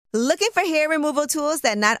Looking for hair removal tools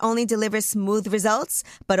that not only deliver smooth results,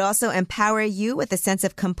 but also empower you with a sense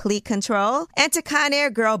of complete control? Enter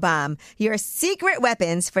Conair Girl Bomb, your secret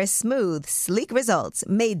weapons for smooth, sleek results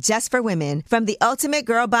made just for women. From the ultimate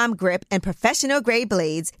Girl Bomb grip and professional-grade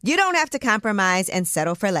blades, you don't have to compromise and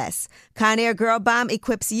settle for less. Conair Girl Bomb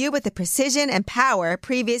equips you with the precision and power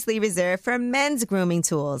previously reserved for men's grooming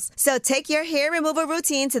tools. So take your hair removal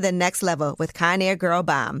routine to the next level with Conair Girl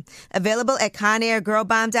Bomb. Available at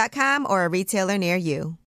ConairGirlBomb.com or a retailer near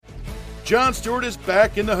you. Jon Stewart is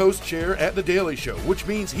back in the host chair at The Daily Show, which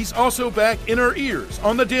means he's also back in our ears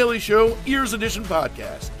on The Daily Show Ears Edition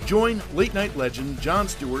podcast. Join late-night legend Jon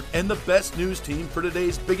Stewart and the best news team for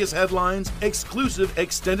today's biggest headlines, exclusive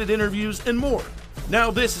extended interviews, and more. Now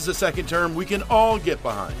this is a second term we can all get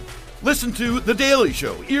behind. Listen to The Daily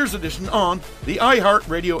Show Ears Edition on the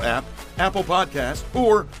iHeartRadio app, Apple Podcasts,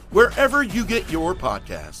 or wherever you get your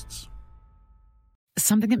podcasts.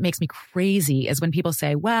 Something that makes me crazy is when people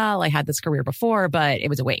say, well, I had this career before, but it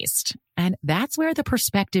was a waste. And that's where the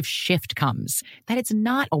perspective shift comes, that it's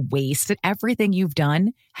not a waste, that everything you've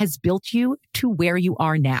done has built you to where you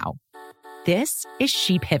are now. This is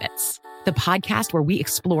She Pivots, the podcast where we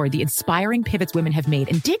explore the inspiring pivots women have made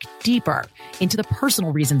and dig deeper into the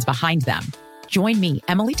personal reasons behind them. Join me,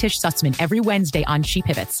 Emily Tish Sussman, every Wednesday on She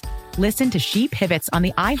Pivots. Listen to She Pivots on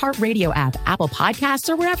the iHeartRadio app, Apple Podcasts,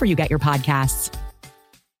 or wherever you get your podcasts.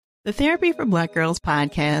 The Therapy for Black Girls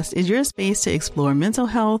podcast is your space to explore mental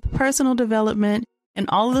health, personal development, and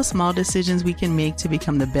all of the small decisions we can make to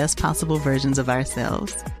become the best possible versions of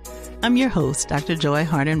ourselves. I'm your host, Dr. Joy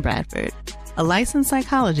Harden Bradford, a licensed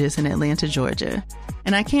psychologist in Atlanta, Georgia,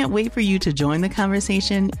 and I can't wait for you to join the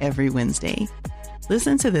conversation every Wednesday.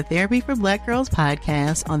 Listen to the Therapy for Black Girls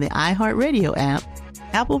podcast on the iHeartRadio app,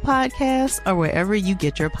 Apple Podcasts, or wherever you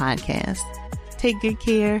get your podcasts. Take good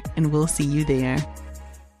care, and we'll see you there.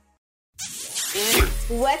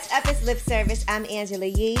 What's up? It's Lip Service. I'm Angela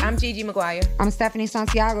Yee. I'm Gigi McGuire. I'm Stephanie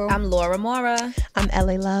Santiago. I'm Laura Mora. I'm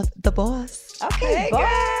LALoveTheBoss. Okay, Hey, boss.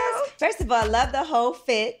 girl. First of all, love the whole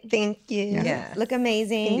fit. Thank you. Yeah. Look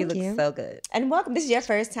amazing. You look so good. And welcome. This is your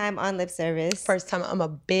first time on Lip Service. First time. I'm a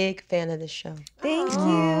big fan of this show. Thank you.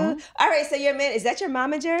 All right, so your man, is that your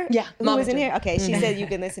momager? Yeah, Who was in momager. here? Okay, she said you've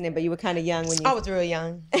been listening, but you were kind of young when you... I was real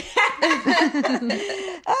young.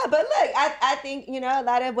 But look, I think, you know, a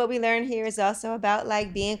lot of what we learn here is also about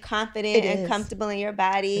like being confident and comfortable in your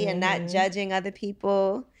body and not judging other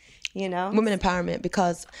people, you know? Women empowerment,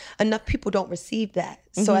 because enough people don't receive that.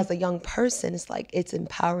 So as a young person, it's like, it's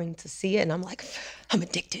empowering to see it. And I'm like, I'm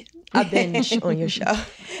addicted. I binge on your show.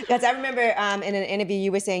 Because I remember in an interview,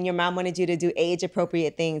 you were saying your mom wanted you to do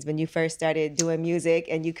age-appropriate things when you first started doing music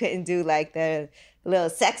and you couldn't do like the little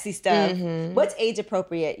sexy stuff. What's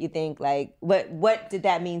age-appropriate, you think? Like, what did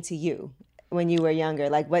that mean to you when you were younger?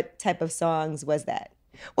 Like, what type of songs was that?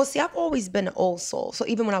 Well, see, I've always been an old soul. So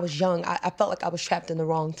even when I was young, I felt like I was trapped in the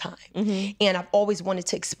wrong time. And I've always wanted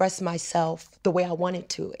to express myself the way I wanted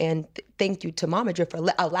to. And thank you to Momager for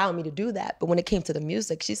allowing me to do that. But when it came to the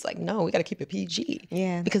music, she's like, no, we got to keep it PG.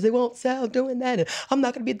 Yeah. Because they won't sell doing that. And I'm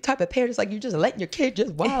not going to be the type of parent that's like, you're just letting your kid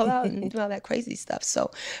just wild out and do all that crazy stuff.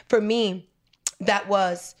 So for me, that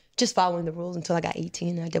was just following the rules until I got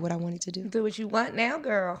 18 and I did what I wanted to do. Do what you want now,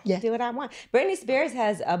 girl. Yeah. Do what I want. Britney Spears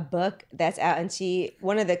has a book that's out, and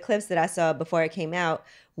one of the clips that I saw before it came out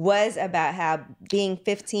was about how being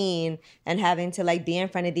 15 and having to like be in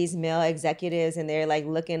front of these male executives and they're like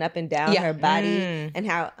looking up and down her body and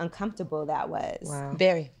how uncomfortable that was. Wow.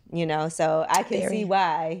 Very. You know, so I can see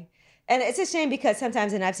why. And it's a shame because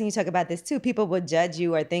sometimes, and I've seen you talk about this too, people will judge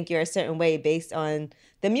you or think you're a certain way based on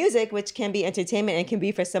the music, which can be entertainment and can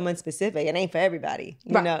be for someone specific. It ain't for everybody,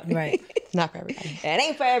 you know? Right. Not for everybody. It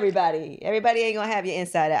ain't for everybody. Everybody ain't gonna have your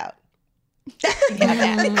inside out. Everybody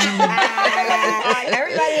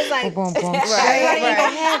is like, Everybody ain't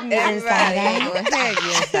gonna have me inside ain't out. gonna have you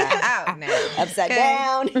inside out now. Upside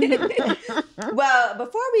down. Well,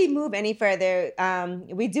 before we move any further,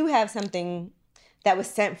 we do have something that was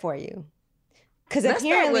sent for you. Because Let's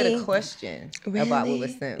start apparently, with a question about what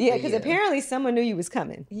was sent. yeah, for because you. apparently someone knew you was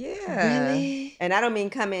coming. Yeah. Really? And I don't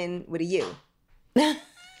mean coming with a U.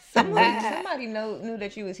 Somebody knew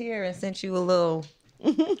that you was here and sent you a little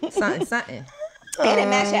something. And it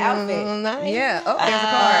matched your outfit. Nice. Yeah. Oh,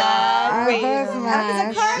 there's a card.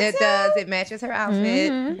 That's nice. It does. It matches her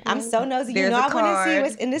outfit. I'm so nosy. There's you know a I want to see card.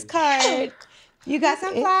 what's in this card. You got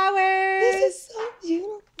some flowers. This is so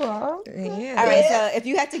beautiful. Yeah. All right, so if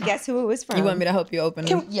you had to guess who it was from. You want me to help you open it?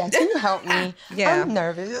 Can you help me? Yeah. I'm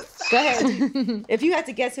nervous. Go ahead. If you had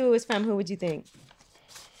to guess who it was from, who would you think?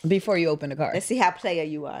 Before you open the card. Let's see how player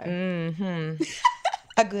you are.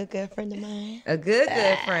 A A good friend of mine. A good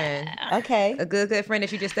friend. Okay. A good friend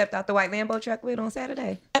that you just stepped out the white Lambo truck with on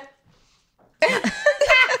Saturday.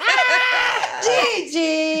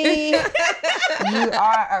 Gigi, you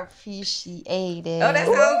are appreciated. Oh, that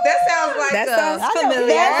sounds like That sounds familiar.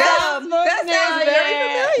 that sounds very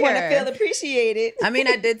familiar. Want to feel appreciated. I mean,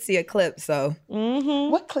 I did see a clip, so.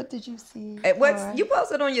 What clip did you see? You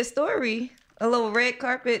posted on your story a little red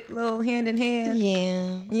carpet, little hand in hand.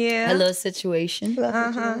 Yeah. A little situation.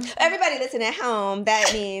 Everybody listen at home,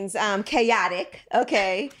 that means chaotic,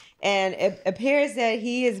 okay? And it appears that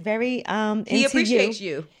he is very He appreciates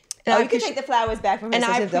you. Oh, you can take the flowers back from him. And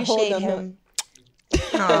I appreciate him.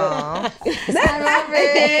 Aww. I love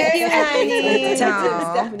it. Thank you, honey.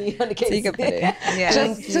 Stephanie on the case. So you can put it. Yeah.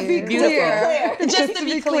 Just to be clear. Just to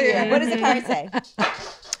be clear. What does the card say?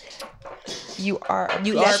 You are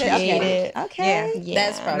appreciated. appreciated. Okay. Yeah.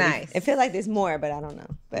 That's probably Nice. It feels like there's more, but I don't know.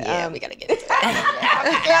 But We gotta get it.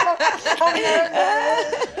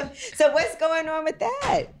 so what's going on with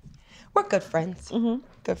that? We're good friends.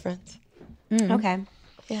 Good friends. Okay.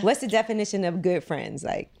 Yeah. What's the definition of good friends?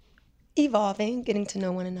 Like, Evolving, getting to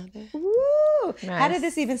know one another. woo. How did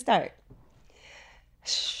this even start?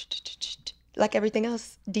 Like everything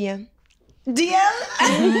else, DM.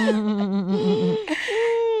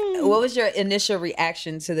 What was your initial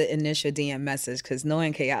reaction to the initial DM message? Because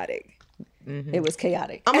knowing chaotic. It was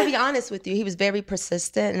chaotic. I'm gonna be honest with you. He was very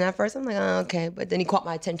persistent, and at first I'm like, oh, okay, but then he caught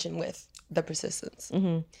my attention with the persistence.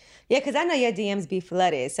 Yeah, because I know your DMs be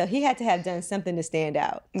flooded, so he had to have done something to stand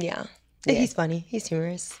out. Yeah. And he's funny. He's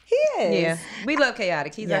humorous. He is. Yeah. We love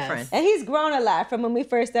chaotic. He's our friend. And he's grown a lot from when we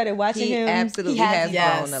first started watching He him. absolutely has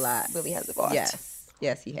grown a lot. Really has evolved.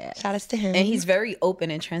 Yes, he has. Shout outs to him. And he's very open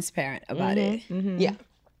and transparent about it. Yeah.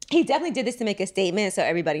 He definitely did this to make a statement, so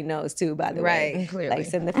everybody knows too, by the way. Right. Clearly. Like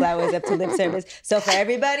send the flowers up to lip service. So for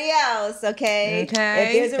everybody else, okay? If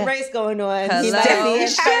there's a race going on, he's definitely in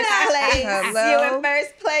first place. Hello. You in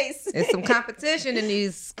first place. There's some competition in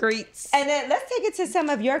these streets. And then let's take it to some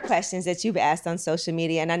of your questions that you've asked on social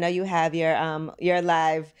media. And I know you have your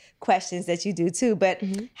live questions that you do too, but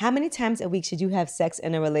how many times a week should you have sex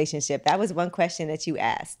in a relationship? That was one question that you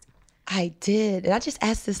asked. I did. And I just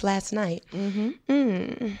asked this last night.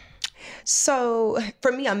 So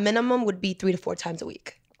for me, a minimum would be 3 to 4 times a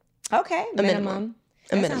week. Okay, A minimum.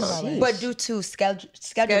 But due to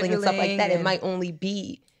scheduling and stuff like that, it might only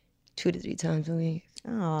be 2 to 3 times a week.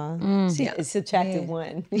 Oh, subtracted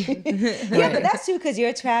one. Yeah, but that's true because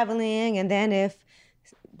you're traveling, and then if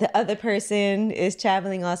the other person is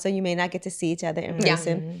traveling also, you may not get to see each other in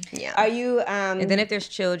person. Yeah. Are you? And then if there's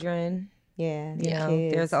children, Yeah, you know,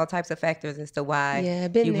 kids. there's all types of factors as to why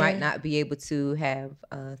been you might there. not be able to have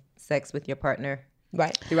sex with your partner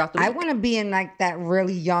Right. throughout the week. I want to be in like that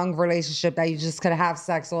really young relationship that you just could have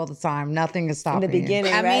sex all the time. Nothing is in stopping the you.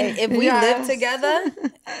 beginning, I right? mean, if we live together,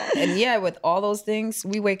 and with all those things,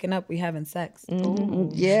 we waking up, we having sex.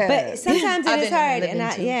 Yeah. But sometimes it I've is been hard, living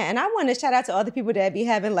and too. and I want to shout out to all the people that be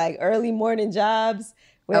having like early morning jobs.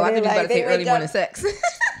 I thought you they're were about to say they early wake morning up- sex.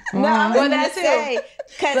 No, I'm Well, gonna that too. say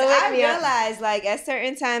because So wake I me up. realized like at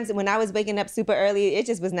certain times when I was waking up super early, it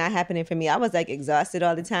just was not happening for me. I was like exhausted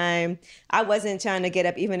all the time. I wasn't trying to get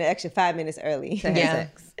up even an extra 5 minutes early to have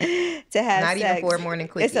sex. to have Not even sex. for a morning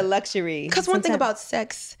quickie. It's a luxury. Because one thing Sometimes- about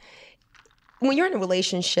sex, when you're in a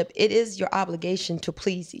relationship, it is your obligation to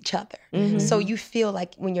please each other. So you feel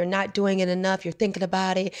like when you're not doing it enough, you're thinking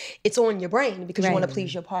about it, it's on your brain because you want to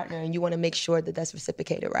please your partner and you want to make sure that that's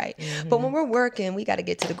reciprocated right. But when we're working, we got to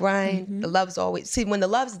get to the grind. The love's always, see, when the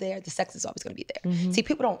love's there, the sex is always going to be there. See,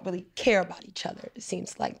 people don't really care about each other, it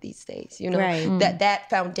seems like these days, you know, Right. that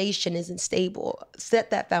foundation isn't stable.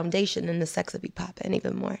 Set that foundation and the sex will be popping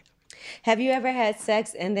even more. Have you ever had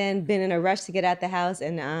sex and then been in a rush to get out the house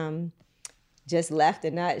and just left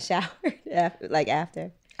and not showered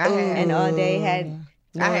after? I have. And all day had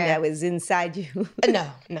knowing that was inside you. No.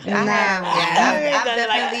 I have.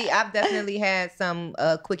 I've definitely had some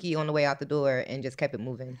quickie on the way out the door and just kept it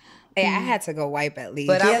moving. Hey, I had to go wipe at least.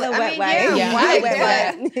 But Wet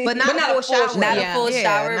wipe. but not a full shower. Not a full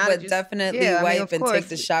shower, not but just- definitely yeah, I mean, wipe of and course. take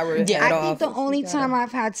the shower head I off. think the only time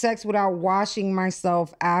I've had sex without washing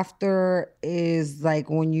myself after is like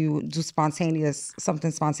when you do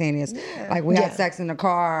something spontaneous. Like we had sex in the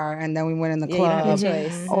car and then we went in the you don't club. have a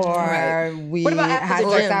choice. Or we What about had after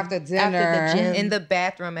the sex gym? after dinner. After the gym. In the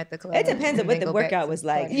bathroom at the club. It depends on and what then the go back workout to was the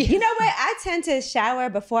like. club. You know what? I tend to shower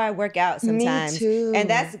before I work out sometimes. too. And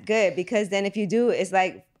that's good because then if you do, it's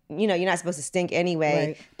like, you know, you're not supposed to stink anyway,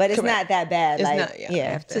 Right. but it's Correct. not that bad. It's like, not,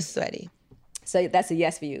 It's just sweaty. So that's a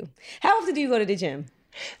yes for you. How often do you go to the gym?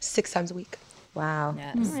 6 times a week. Wow.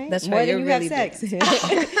 Yes. That's More right. than You're you really have big. sex.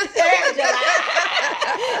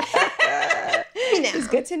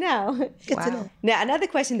 Good to know. Good to know. Now, another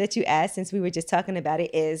question that you asked, since we were just talking about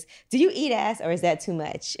it, is, do you eat ass or is that too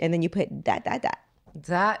much? And then you put ...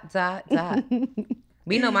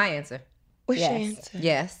 We know my answer. What's your answer?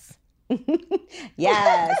 Yes.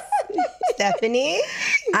 Yes. Stephanie?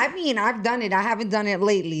 I mean, I've done it. I haven't done it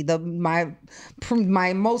lately.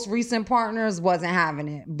 My most recent partners wasn't having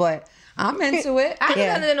it, but I'm into it. I haven't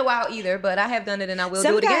done it in a while either, but I have done it and I will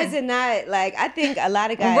do it again. Some guys are not, like, I think a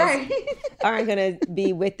lot of guys aren't going to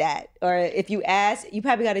be with that. Or if you ask, you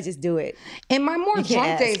probably got to just do it. In my more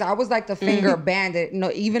drunk days, I was like the finger bandit.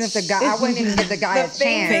 No, even if the guy, I wouldn't even give the guy a chance.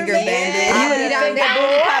 Finger bandit. You would down there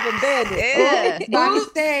booty popping bandit. By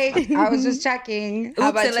mistake. I was just checking. How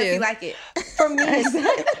about unless you like it. For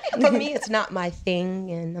me, it's not my thing,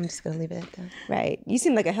 and I'm just gonna leave it at that. Right. You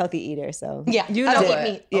seem like a healthy eater, so. Yeah, you I know don't what?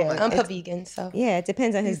 eat meat. Yeah, I'm a vegan, so. Yeah, it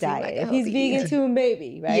depends on his diet. like a If he's healthy vegan too,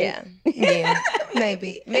 maybe, right? Yeah,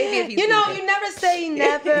 maybe. Maybe if he's you know, vegan. you never say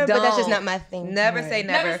never, but that's just not my thing. Never say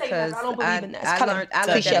never, because I don't believe in that. It's I kinda learned that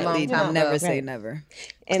a long time ago. Never say never.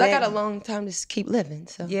 And I got a long time to keep living,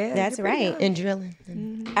 so. Yeah, That's right. And drilling.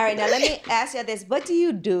 All right, now let me ask you this. What do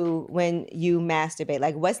you do when you masturbate?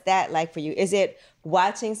 Like, what's that like for you? Is it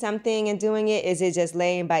watching something and doing it? Is it just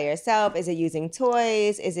laying by yourself? Is it using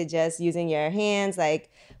toys? Is it just using your hands? Like,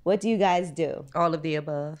 what do you guys do? All of the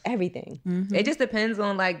above. Everything. It just depends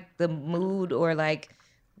on like the mood or like,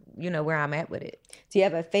 where I'm at with it. Do you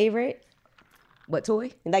have a favorite? What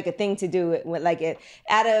toy? Like a thing to do with, like, it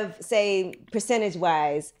out of, say,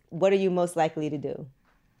 percentage-wise, what are you most likely to do?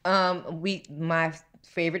 My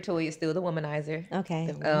favorite toy is still the womanizer.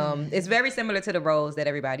 Okay. It's very similar to the Rose that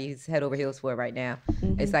everybody's head over heels for right now.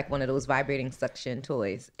 It's like one of those vibrating suction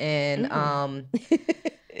toys, and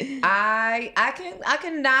I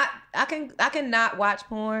cannot watch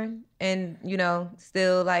porn and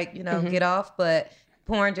still like get off, but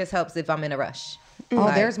porn just helps if I'm in a rush. Oh,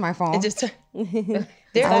 Like, there's my phone. It just. I was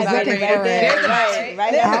looking for it.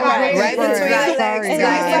 Right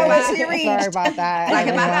Sorry about that. Like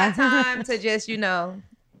if I got time to just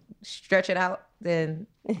stretch it out, then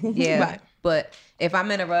yeah. Right. But if I'm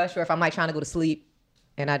in a rush or if I'm like trying to go to sleep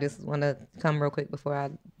and I just want to come real quick before I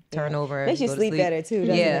turn over, Makes you and go sleep to better too,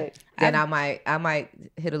 doesn't it? Then I might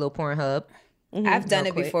hit a little Pornhub. I've done Real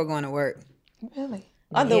it quick. before going to work. Really?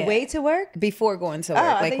 On the way to work? Before going to work.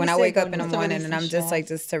 I Like thought when you I said wake up going in the to morning release and I'm the just stress. like,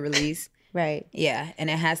 just to release. Right. Yeah. And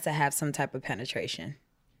it has to have some type of penetration.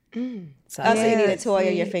 So, Oh, so you need a toy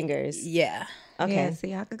or your fingers. yeah. Okay. Yeah,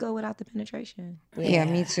 see, I could go without the penetration. Yeah,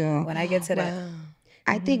 me too. When I get to that.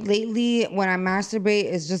 I think lately when I masturbate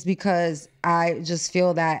is just because I just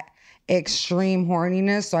feel that extreme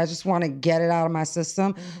horniness. So I just want to get it out of my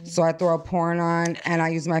system. So I throw a porn on and I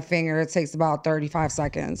use my finger. It takes about 35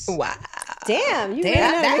 seconds. Wow. Damn, you Damn,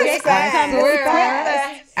 really know to make that come this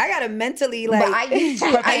fast. I gotta mentally like. But I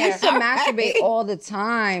used to masturbate all the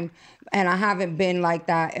time, and I haven't been like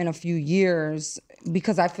that in a few years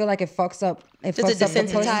because I feel like it fucks up. It Does it fucks up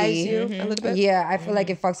the desensitize pussy. you a little bit? Yeah, I feel like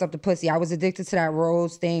it fucks up the pussy. I was addicted to that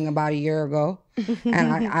rose thing about a year ago,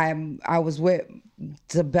 and I was with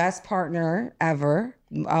the best partner ever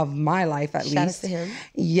of my life, at least. Shout outs to him.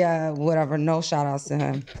 Yeah, whatever. No shout outs to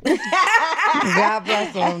him. God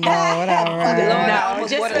bless him. No, whatever. No,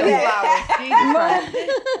 just for the flowers.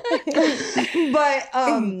 But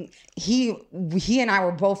he and I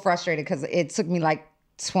were both frustrated because it took me like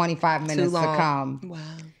 25 minutes to long. come. Wow.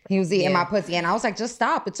 He was eating my pussy and I was like, just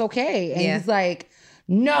stop. It's okay. And he's like,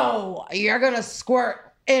 no, you're going to squirt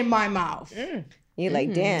in my mouth. You're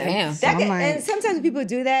like, damn. Damn. That I'm like- and sometimes when people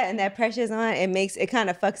do that and that pressure's on, it kind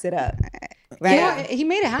of fucks it up. Right. Yeah, he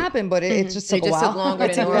made it happen, but it just took It a just while. took longer It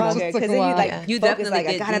than took normal. longer It just because took a then you while. like You focus definitely like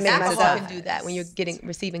I get gotta make Alcohol myself. can do that when you're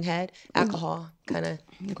receiving head. Alcohol kind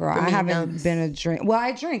of. Girl, I haven't been a drink. Well,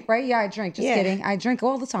 I drink, right? Yeah, I drink. Just Yeah. kidding. I drink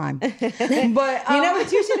all the time. But You know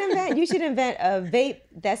what you should invent? You should invent a vape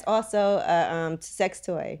that's also a sex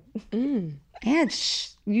toy. And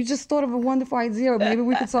you just thought of a wonderful idea. Maybe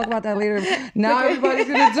we could talk about that later. Now everybody's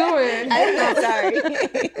gonna do it. I'm sorry.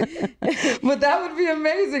 But that would be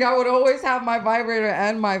amazing. I would always have my vibrator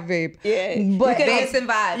and my vape. Yeah. But Vapes and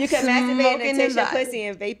vibes. You can masturbate Smoking and taste your and vibe. pussy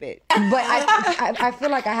and vape it. But I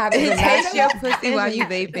feel like I haven't been Taste your masturbating. pussy while you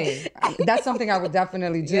vaping. That's something I would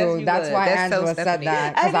definitely do. Yes, you That's would. why That's so Angela said Stephanie.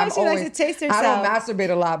 that. I 'Cause know I'm she likes always, to taste I don't herself. masturbate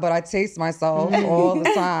a lot, but I taste myself all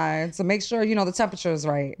the time to make sure the temperature is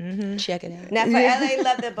right. Check it out. Now, for LA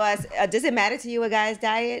Love the Boss, does it matter to you a guy's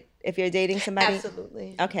diet if you're dating somebody?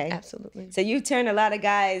 Absolutely. Okay. Absolutely. So you turn a lot of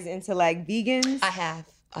guys into like vegans? I have.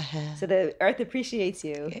 I have. So the earth appreciates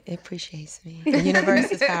you. It appreciates me. The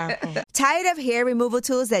universe is powerful. Tired of hair removal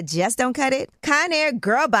tools that just don't cut it? Conair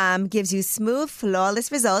Girl Bomb gives you smooth,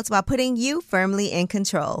 flawless results while putting you firmly in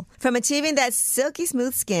control. From achieving that silky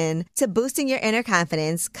smooth skin to boosting your inner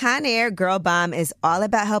confidence, Conair Girl Bomb is all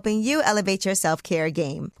about helping you elevate your self-care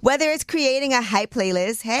game. Whether it's creating a hype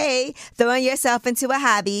playlist, hey, throwing yourself into a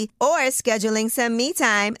hobby, or scheduling some me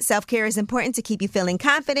time, self-care is important to keep you feeling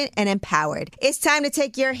confident and empowered. It's time to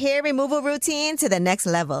take your hair removal routine to the next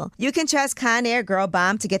level. You can trust Conair Girl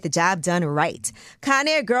Bomb to get the job done right.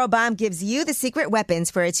 Conair Girl Bomb gives you the secret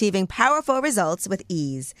weapons for achieving powerful results with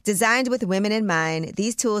ease. Designed with women in mind,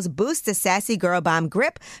 these tools boost the sassy Girl Bomb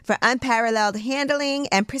grip for unparalleled handling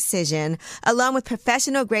and precision, along with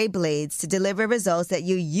professional-grade blades to deliver results that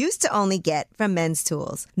you used to only get from men's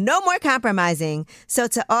tools. No more compromising. So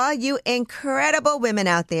to all you incredible women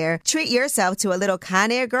out there, treat yourself to a little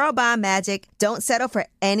Conair Girl Bomb magic. Don't settle for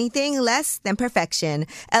anything less than perfection.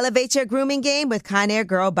 Elevate your grooming game with Conair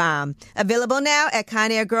Girl Bomb. Available now at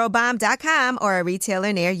ConairGirlBomb.com or a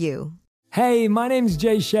retailer near you. Hey, my name's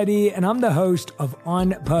Jay Shetty, and I'm the host of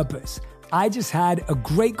On Purpose. I just had a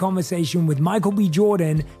great conversation with Michael B.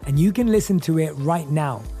 Jordan, and you can listen to it right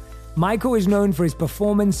now. Michael is known for his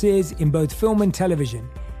performances in both film and television.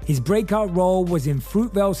 His breakout role was in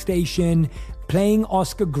Fruitvale Station, playing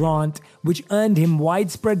Oscar Grant, which earned him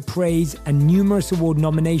widespread praise and numerous award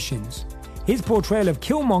nominations. His portrayal of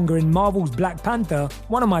Killmonger in Marvel's Black Panther,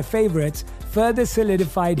 one of my favorites, further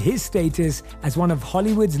solidified his status as one of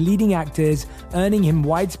Hollywood's leading actors, earning him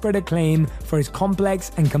widespread acclaim for his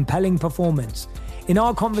complex and compelling performance. In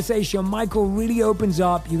our conversation, Michael really opens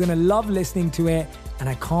up. You're going to love listening to it, and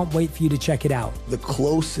I can't wait for you to check it out. The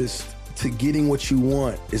closest to getting what you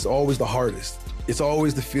want is always the hardest. It's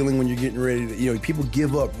always the feeling when you're getting ready to, people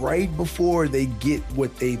give up right before they get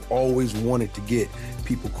what they've always wanted to get.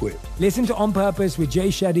 People quit. Listen to On Purpose with Jay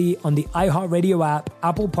Shetty on the iHeartRadio app,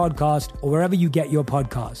 Apple Podcast, or wherever you get your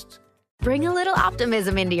podcasts. Bring a little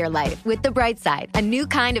optimism into your life with The Bright Side, a new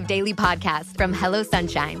kind of daily podcast from Hello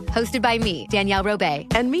Sunshine, hosted by me, Danielle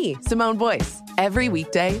Robay. And me, Simone Boyce. Every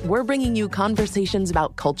weekday, we're bringing you conversations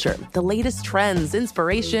about culture, the latest trends,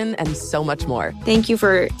 inspiration, and so much more. Thank you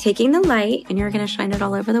for taking the light, and you're going to shine it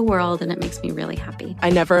all over the world, and it makes me really happy.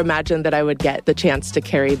 I never imagined that I would get the chance to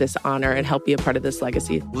carry this honor and help be a part of this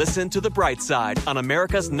legacy. Listen to The Bright Side on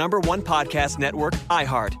America's #1 podcast network,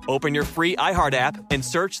 iHeart. Open your free iHeart app and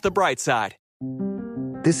search The Bright Side.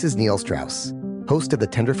 This is Neil Strauss, host of the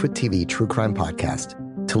Tenderfoot TV true crime podcast,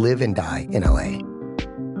 To Live and Die in LA.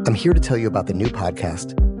 I'm here to tell you about the new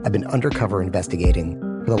podcast I've been undercover investigating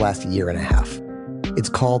for the last year and a half. It's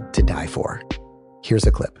called To Die For. Here's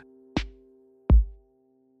a clip.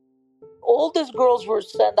 All these girls were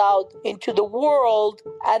sent out into the world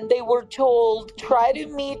and they were told, try to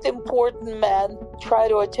meet important men, try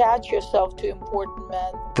to attach yourself to important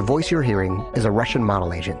men. The voice you're hearing is a Russian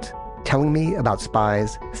model agent telling me about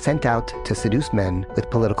spies sent out to seduce men with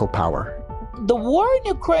political power. The war in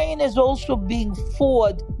Ukraine is also being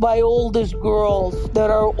fought by all these girls that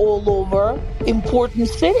are all over important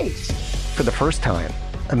cities. For the first time,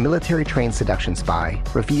 a military-trained seduction spy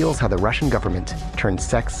reveals how the Russian government turned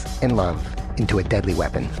sex and love into a deadly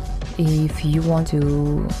weapon. If you want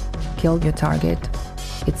to kill your target,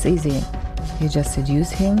 it's easy. You just seduce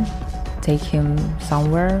him, take him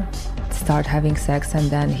somewhere, start having sex,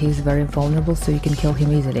 and then he's very vulnerable, so you can kill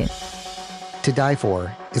him easily. To Die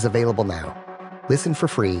For is available now. Listen for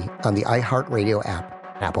free on the iHeartRadio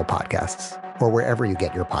app, Apple Podcasts, or wherever you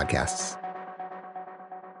get your podcasts.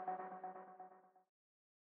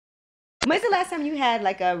 When's the last time you had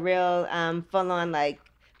like a real full-on like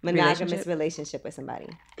monogamous relationship with somebody?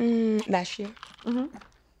 Last year.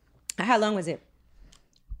 Mm-hmm. How long was it?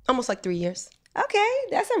 Almost like 3 years. Okay,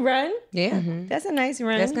 that's a run. Yeah. Mm-hmm. That's a nice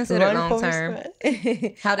run. That's considered long term.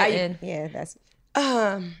 How'd it end? Yeah, that's...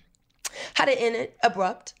 How'd it end?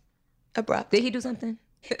 Abrupt. Did he do something?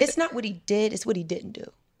 It's not what he did, it's what he didn't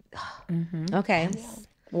do. Mm-hmm. Okay.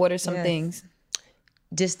 What are some things?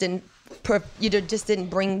 Just didn't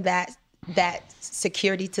bring that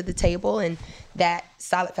security to the table and that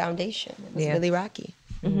solid foundation. It was really rocky.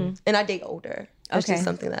 Mm-hmm. And I date older. That's just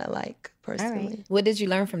something that I like personally. Right. What did you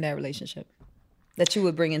learn from that relationship that you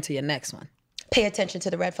would bring into your next one? Pay attention to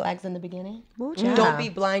the red flags in the beginning. Ooh, don't be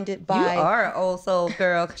blinded by... You are an old soul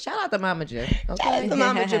girl. Shout out to Mama J. Okay. Shout out to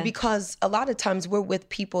Mama J, because a lot of times we're with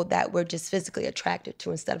people that we're just physically attracted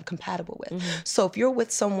to instead of compatible with. Mm-hmm. So if you're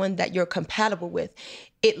with someone that you're compatible with,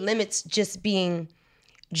 it limits just being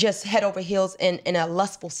just head over heels in a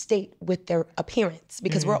lustful state with their appearance,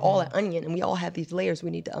 because we're all an onion and we all have these layers we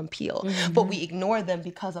need to unpeel, but we ignore them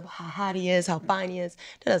because of how hot he is, how fine he is.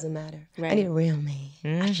 That doesn't matter. I need a real man,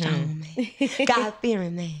 a strong man,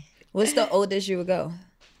 God-fearing man. What's the oldest you would go?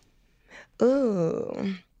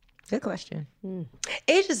 Ooh, good question.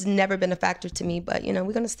 Age has never been a factor to me, but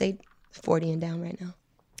we're gonna stay 40 and down right now.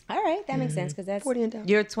 All right, that makes sense because that's 40 and down.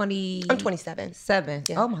 You're 20. I'm 27.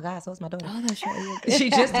 Yeah. Oh my God, so is my daughter. Oh, that's right. She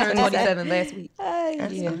just turned 27 last week.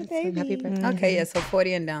 Happy birthday. Okay, yeah, so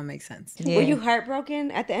 40 and down makes sense. Yeah. Were you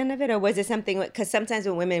heartbroken at the end of it, or was it something? Because sometimes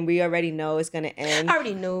with women, we already know it's going to end. I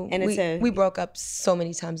already knew. And we broke up so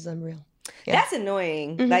many times, it's unreal. Yeah. That's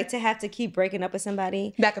annoying. Like to have to keep breaking up with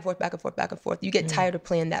somebody. Back and forth, back and forth, back and forth. You get tired of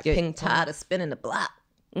playing that ping pong. Tired of spinning the block.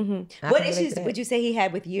 What issues would you say he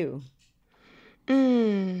had with you?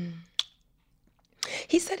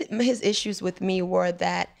 He said his issues with me were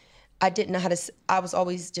that I didn't know how to, I was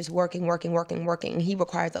always just working. He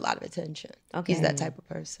requires a lot of attention. Okay. He's that type of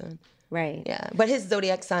person. Right. Yeah. But his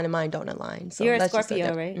zodiac sign and mine don't align. So you're a that's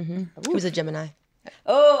Scorpio, right? He was a Gemini.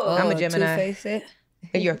 Oh, I'm a Gemini. Two-faced.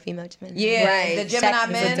 You're a female Gemini. Yeah, right. The Gemini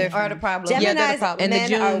men are the problem. Geminis, they're the problem. And the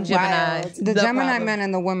June Gemini. The Gemini men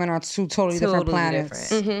and the women are two totally different planets.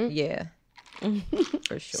 Different. Yeah.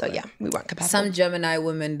 For sure. So yeah, we weren't compatible. Some Gemini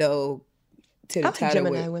women, though, to the title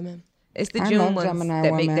Gemini with. women. It's the I June love ones Gemini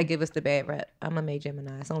that women. that give us the bad rap. I'm a May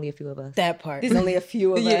Gemini. It's only a few of us. That part. There's only a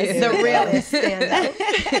few of us. The realest stand out.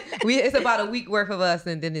 It's about a week worth of us,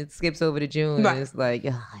 and then it skips over to June, and it's like,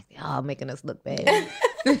 y'all making us look bad.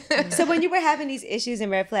 So when you were having these issues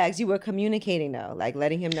and red flags, you were communicating though, like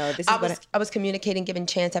letting him know this is I was communicating, giving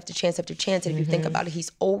chance after chance after chance. And if you think about it,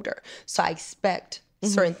 he's older, so I expect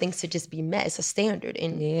certain things to just be met. It's a standard,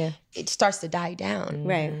 and it starts to die down.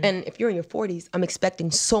 Right. And if you're in your 40s, I'm expecting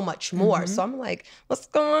so much more. So I'm like, what's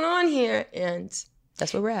going on here? And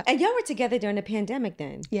that's where we're at. And y'all were together during the pandemic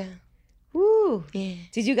then? Yeah. Woo. Yeah.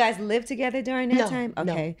 Did you guys live together during that time?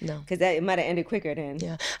 No, Okay. no. Because that might have ended quicker then.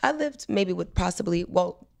 Yeah. I lived maybe with possibly,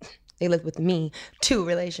 they lived with me, 2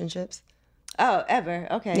 relationships. Oh, ever?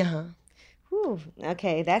 Okay. Whew.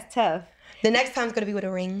 Okay, that's tough. The next time's going to be with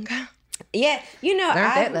a ring. Yeah.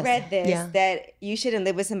 I've read this, Yeah. that you shouldn't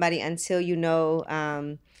live with somebody until you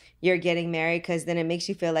know you're getting married, because then it makes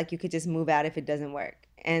you feel like you could just move out if it doesn't work.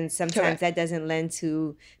 And sometimes that doesn't lend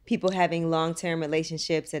to people having long-term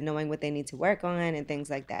relationships and knowing what they need to work on and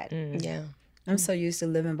things like that. Yeah. I'm so used to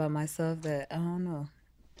living by myself that I don't know.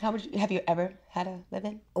 Have you ever had a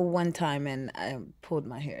live-in? One time, and I pulled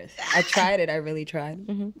my hairs. I tried it. I really tried.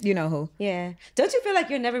 You know who? Yeah. Don't you feel like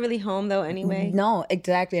you're never really home though anyway? No,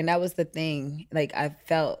 exactly. And that was the thing. Like I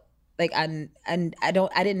felt like I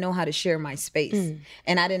didn't know how to share my space,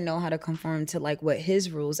 and I didn't know how to conform to like what his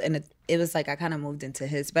rules. And it was like I kind of moved into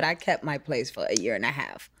his, but I kept my place for a year and a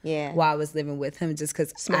half. Yeah. While I was living with him, just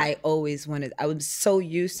because I always wanted. I was so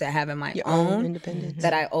used to having my own independence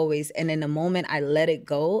that and in the moment I let it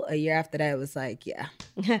go, a year after that, it was like,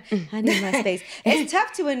 I need my space. It's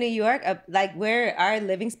tough too in New York, like where our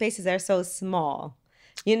living spaces are so small.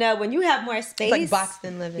 When you have more space. It's like boxed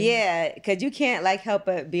in living. Yeah, because you can't like help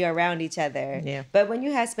but be around each other. Yeah. But when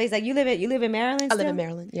you have space, like you live in Maryland I live still? in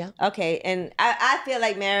Maryland, yeah. Okay, and I feel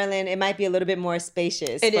like Maryland, it might be a little bit more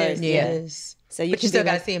spacious. It is. Yeah. It is. So but you still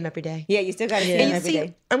got to see him every day. Yeah, you still got to see him every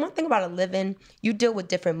day. And one thing about a live-in, you deal with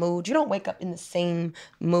different moods. You don't wake up in the same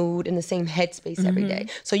mood, in the same headspace every day.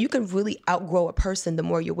 So you can really outgrow a person the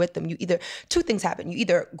more you're with them. Two things happen. You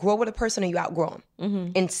either grow with a person or you outgrow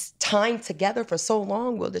them. And time together for so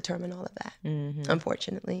long will determine all of that,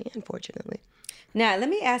 unfortunately. Now, let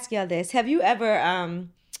me ask y'all this. Have you ever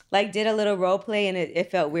did a little role play and it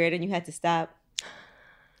felt weird and you had to stop?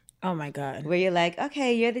 Oh my God. Where you're like,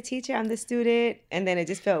 okay, you're the teacher, I'm the student. And then it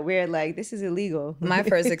just felt weird, like, this is illegal. My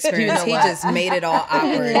first experience, he just made it all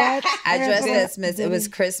awkward. I dressed as Miss, it was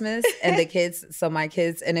Christmas, and the kids,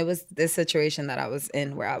 and it was this situation that I was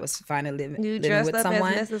in where I was finally living with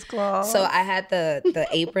someone. As Mrs. Claus. So I had the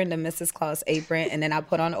apron, the Mrs. Claus apron, and then I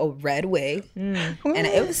put on a red wig. And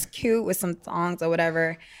it was cute with some thongs or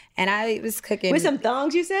whatever. And I was cooking. With some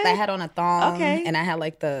thongs, you said? I had on a thong. Okay. And I had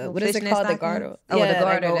like what is it called? The garter. Oh, yeah, the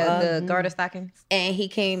garter, the garter stockings. And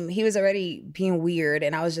he was already being weird.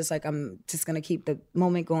 And I was just like, I'm just going to keep the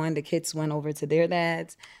moment going. The kids went over to their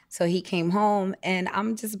dads. So he came home and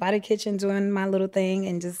I'm just by the kitchen doing my little thing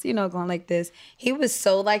and just, you know, going like this. He was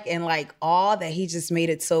so like in like awe that he just made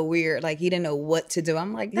it so weird. Like he didn't know what to do.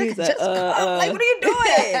 I'm like, just come. Like, what are you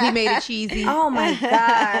doing? He made it cheesy. Oh my God.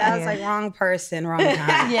 I was like, wrong person, wrong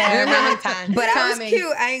time. Wrong time. But I was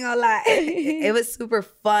cute. I ain't gonna lie. It was super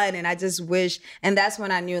fun. And I just wish, and that's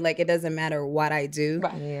when I knew like it doesn't matter what I do.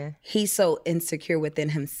 Right. Yeah. He's so insecure within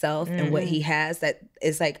himself and what he has that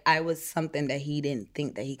it's like I was something that he didn't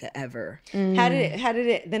think that he could ever. How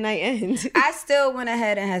did the night end? I still went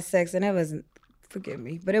ahead and had sex and it wasn't, forgive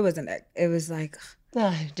me, but it wasn't that. It was like,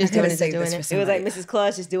 just doing it. It was like Mrs.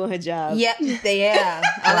 Claus just doing her job. Yep. Yeah.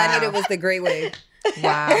 All I needed was the great wave.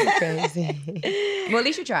 Wow, crazy. Well, at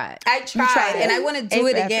least you tried. I tried and I want to do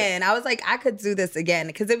it again. I was like, I could do this again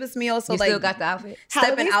because it was me also you like still got the outfit?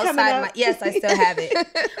 Stepping outside my. Yes, I still have it.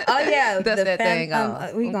 Oh yeah, Dust that thing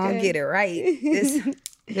off. We gonna get it right.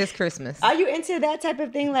 This Christmas. Are you into that type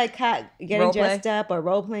of thing, like getting dressed up or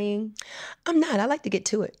role playing? I'm not. I like to get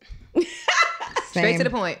to it. Straight to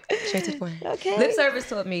the point. Okay. Lip service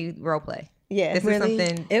taught me role play. Yeah, this is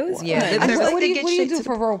something. It was What do you do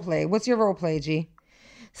for role play? What's your role play, G?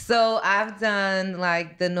 So I've done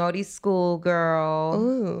like the naughty school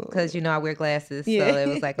girl because I wear glasses, so it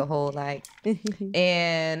was like a whole like.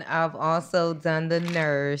 And I've also done the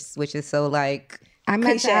nurse, which is so like. I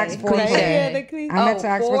meant to ask foreplay. I meant to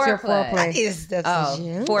ask what's your foreplay.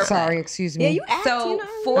 Foreplay. Sorry, excuse me. Yeah, you asked. So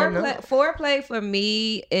foreplay for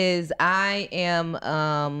me is I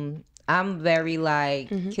am I'm very like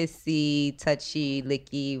kissy, touchy,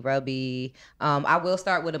 licky, rubby. I will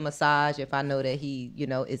start with a massage if I know that he,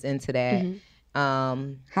 is into that.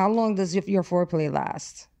 How long does your foreplay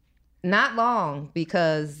last? Not long,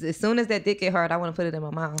 because as soon as that dick get hard, I want to put it in my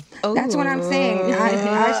mouth. That's what I'm saying.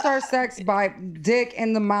 I start sex by dick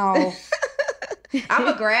in the mouth. I'm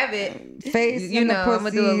gonna grab it, face in the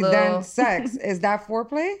pussy, then sex. Is that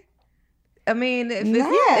foreplay? I mean, if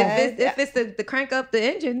it's the crank up the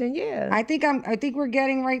engine, then yeah. I think we're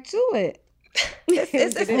getting right to it.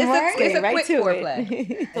 It's a quick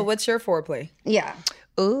foreplay. So what's your foreplay? Yeah.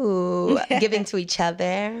 Ooh, giving to each other.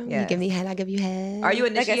 Yes. You give me head, I give you head. Are you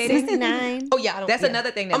initiating? Like a 69? Oh yeah, that's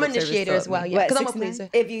another thing. I'm an initiator as well. Yeah, because I'm a pleaser.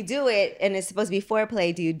 If you do it and it's supposed to be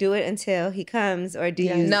foreplay, do you do it until he comes, or do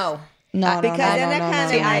you? No. Because then that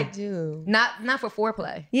kind of I do. Not for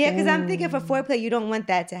foreplay. Yeah, because I'm thinking for foreplay, you don't want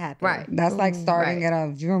that to happen. Right. That's like starting at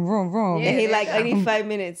a vroom, vroom, vroom. Yeah, he like, I need 5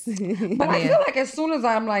 minutes. But I feel like as soon as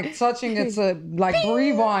I'm like touching it to like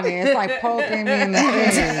breathe on it, it's like poking me in the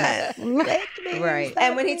face. Right.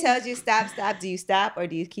 And when he tells you stop, do you stop or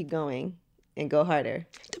do you keep going and go harder?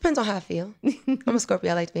 Depends on how I feel. I'm a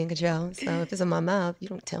Scorpio. I like to be in control. So if it's in my mouth, you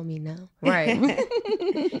don't tell me no. Right.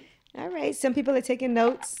 All right. Some people are taking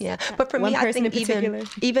notes. Yeah. But for me, I think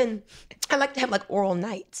even I like to have like oral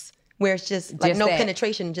nights where it's just like no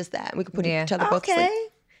penetration, just that. We can put each other both to sleep.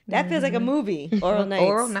 That feels like a movie. Oral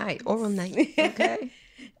nights. Oral night. Okay.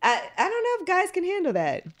 I don't know if guys can handle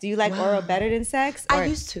that. Do you like oral better than sex? I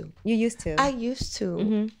used to. You used to? I used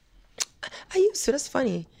to. I used to. That's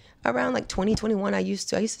funny. Around like 2021, I used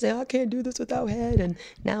to say, I can't do this without head. And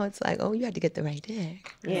now it's like, oh, you had to get the right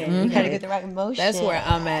dick. Yeah. You had to get the right emotion. That's where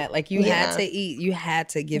I'm at. Like you had to eat, you had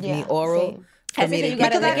to give me oral. For me to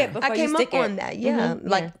get it I came up on that. Yeah.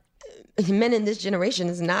 Like men in this generation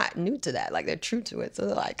is not new to that. Like they're true to it. So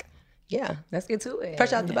they're like, yeah, let's get to it.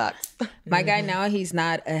 Fresh out the box. My guy now, he's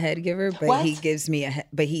not a head giver, but he gives me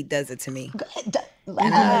but he does it to me. But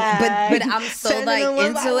I'm so like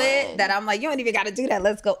into it that I'm like, you don't even got to do that.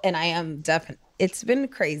 Let's go. And I am definitely. It's been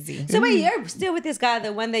crazy. So wait, you're still with this guy,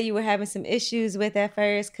 the one that you were having some issues with at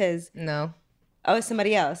first? No. Oh, it's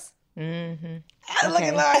somebody else. Okay. Look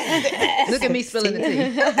at me spilling the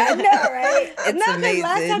tea. I know, right? It's amazing.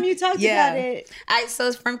 Last time you talked about it.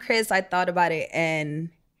 So from Chris, I thought about it and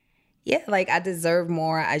yeah, like I deserve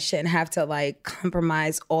more. I shouldn't have to like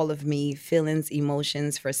compromise all of me feelings,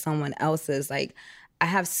 emotions for someone else's. Like I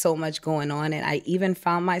have so much going on and I even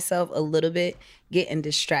found myself a little bit getting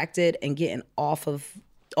distracted and getting off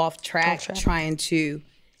track. Trying to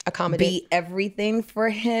accommodate everything for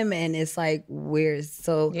him. And it's like weird.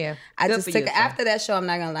 So I just took after that show, I'm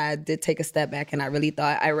not gonna lie, I did take a step back and I really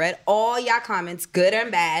thought I read all y'all comments, good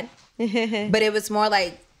and bad. But it was more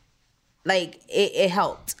like it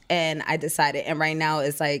helped and I decided, and right now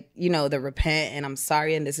it's like, the repent and I'm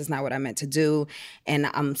sorry and this is not what I meant to do and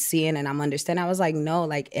I'm seeing and I'm understanding. I was like, no,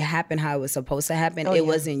 like it happened how it was supposed to happen. It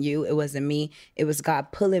wasn't you, it wasn't me, it was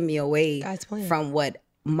God pulling me away from what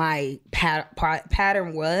my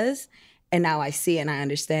pattern was, and now I see and I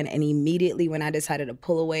understand. And immediately when I decided to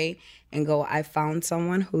pull away and go, I found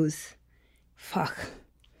someone who's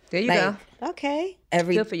There you go. Okay.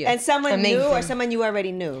 Good for you. And someone Amazing. new or someone you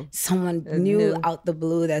already knew? Someone new out the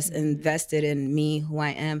blue that's invested in me, who I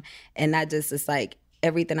am. And not just, it's like,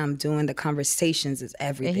 everything I'm doing, the conversations is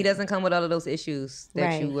everything. And he doesn't come with all of those issues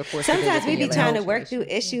that you were forced to deal Sometimes with we in be your trying to life. work through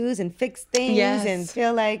issues and fix things Yes. and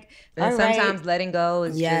feel like, And all right. sometimes letting go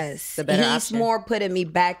is just the better He's option. more putting me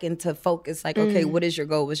back into focus. Like, okay, what is your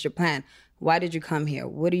goal? What's your plan? Why did you come here?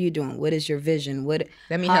 What are you doing? What is your vision? Let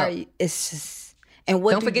me help. It's just, and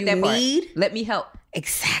what Don't do forget you that part. need? Let me help.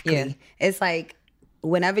 Exactly. Yeah. It's like,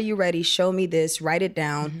 whenever you're ready, show me this, write it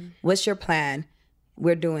down. What's your plan?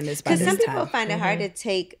 We're doing this by this Because time. some people find it hard to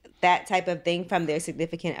take that type of thing from their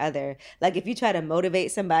significant other. Like if you try to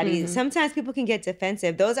motivate somebody, sometimes people can get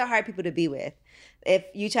defensive. Those are hard people to be with. If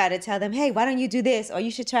you try to tell them, hey, why don't you do this? Or you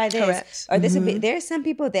should try this. Correct. Or this would be, there's some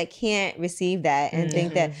people that can't receive that and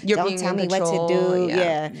think that, You're don't being tell in me control. what to do.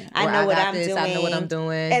 Yeah. I Or know what got I'm this, doing. I know what I'm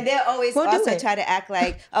doing. And they'll always Well, do also it. try to act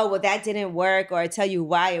like, oh, well, that didn't work, or tell you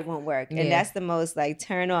why it won't work. And that's the most like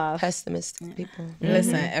turn off. Pessimistic people.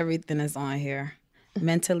 Listen, everything is on here.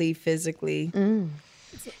 Mentally, physically.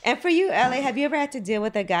 And for you, LA, have you ever had to deal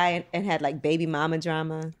with a guy and had like baby mama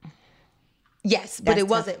drama? Yes, but it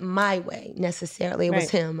wasn't my way necessarily. It was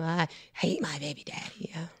Right. him. I hate my baby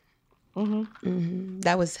daddy. Yeah.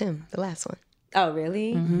 That was him, the last one. Oh,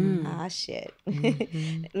 really? Ah, shit.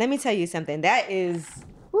 Let me tell you something. That is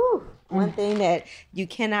one thing that you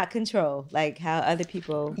cannot control, like how other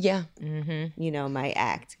people, Yeah. might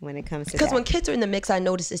act when it comes to Because that. when kids are in the mix, I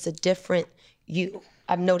notice it's a different you.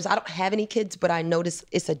 I've noticed, I don't have any kids, but I notice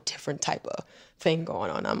it's a different type of thing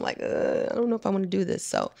going on. I'm like, I don't know if I want to do this.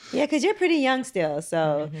 So Yeah, because you're pretty young still.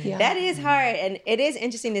 So Yeah. that is hard. And it is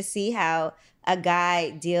interesting to see how a guy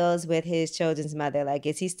deals with his children's mother. Like,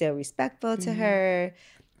 is he still respectful to her?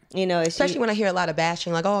 You know, especially when I hear a lot of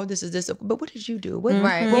bashing, like, oh, this is this. But what did you do? What,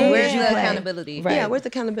 Right. what role Where's did you the play? accountability? Yeah, where's the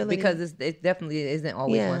accountability? Because it definitely isn't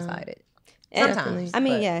always Yeah. one-sided. And- Sometimes. I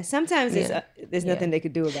mean, but- yeah, sometimes there's nothing they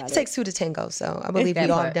could do about It it. takes two to tango, so I believe that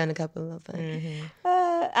we all part. have done a couple of things.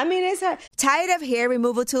 I mean, it's hard. Tired of hair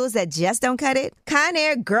removal tools that just don't cut it?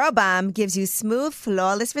 Conair Girl Bomb gives you smooth,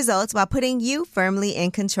 flawless results while putting you firmly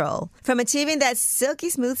in control. From achieving that silky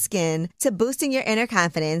smooth skin to boosting your inner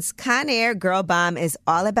confidence, Conair Girl Bomb is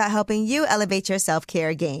all about helping you elevate your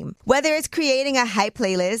self-care game. Whether it's creating a hype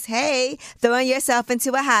playlist, hey, throwing yourself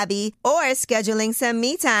into a hobby, or scheduling some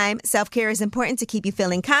me time, self-care is important to keep you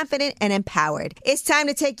feeling confident and empowered. It's time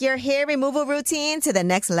to take your hair removal routine to the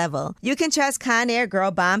next level. You can trust Conair Girl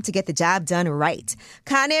Bomb to get the job done right.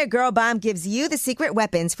 Conair Girl Bomb gives you the secret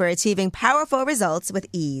weapons for achieving powerful results with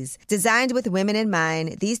ease. Designed with women in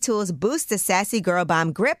mind, these tools boost the sassy Girl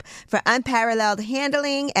Bomb grip for unparalleled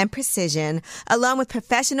handling and precision, along with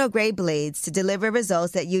professional-grade blades to deliver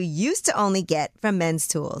results that you used to only get from men's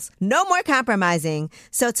tools. No more compromising.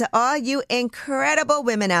 So to all you incredible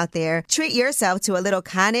women out there, treat yourself to a little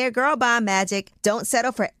Conair Girl Bomb magic. Don't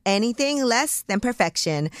settle for anything less than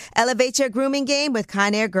perfection. Elevate your grooming game with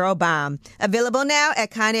Conair Girl Bomb. Available now at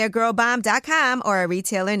ConairGirlBomb.com or a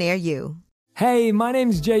retailer near you. Hey, my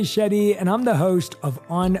name's Jay Shetty, and I'm the host of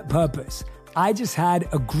On Purpose. I just had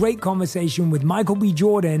a great conversation with Michael B.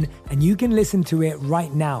 Jordan, and you can listen to it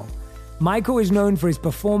right now. Michael is known for his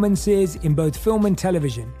performances in both film and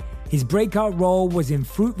television. His breakout role was in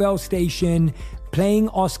Fruitvale Station, playing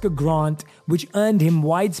Oscar Grant, which earned him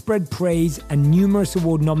widespread praise and numerous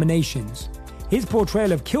award nominations. His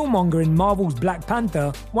portrayal of Killmonger in Marvel's Black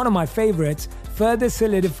Panther, one of my favorites, further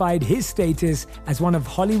solidified his status as one of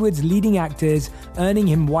Hollywood's leading actors, earning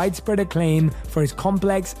him widespread acclaim for his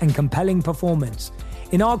complex and compelling performance.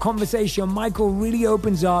 In our conversation, Michael really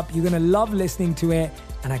opens up. You're going to love listening to it,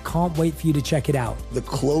 and I can't wait for you to check it out. The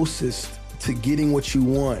closest to getting what you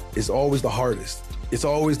want is always the hardest. It's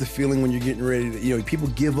always the feeling when you're getting ready to, people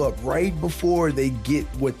give up right before they get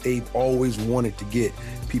what they've always wanted to get.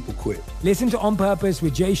 People quit. Listen to On Purpose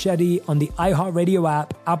with Jay Shetty on the iHeartRadio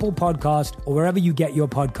app, Apple Podcast, or wherever you get your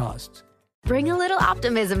podcasts. Bring a little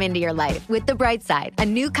optimism into your life with The Bright Side, a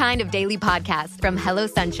new kind of daily podcast from Hello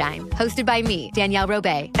Sunshine, hosted by me, Danielle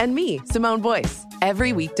Robay. And me, Simone Boyce.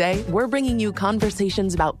 Every weekday, we're bringing you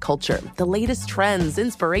conversations about culture, the latest trends,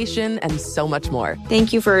 inspiration, and so much more.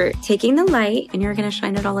 Thank you for taking the light, and you're going to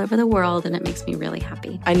shine it all over the world, and it makes me really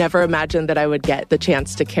happy. I never imagined that I would get the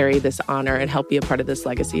chance to carry this honor and help be a part of this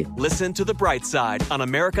legacy. Listen to The Bright Side on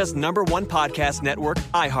America's #1 podcast network,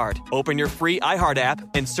 iHeart. Open your free iHeart app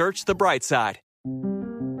and search The Bright Side.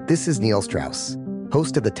 This is Neil Strauss,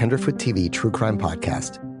 host of the Tenderfoot TV true crime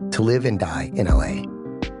podcast, To Live and Die in LA.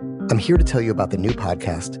 I'm here to tell you about the new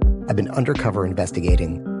podcast I've been undercover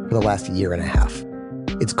investigating for the last year and a half.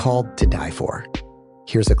 It's called To Die For.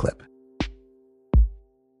 Here's a clip.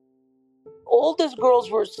 all these girls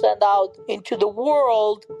were sent out into the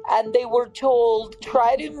world and they were told,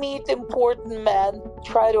 try to meet important men,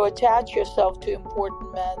 try to attach yourself to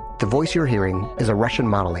important men. The voice you're hearing is a Russian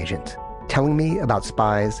model agent telling me about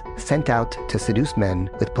spies sent out to seduce men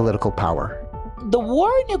with political power. The war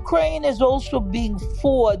in Ukraine is also being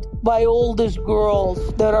fought by all these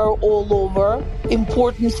girls that are all over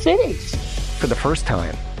important cities. For the first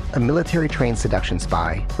time, a military-trained seduction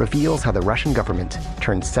spy reveals how the Russian government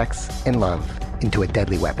turned sex and love into a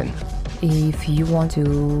deadly weapon. If you want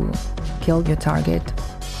to kill your target,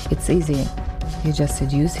 it's easy. You just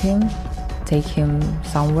seduce him, take him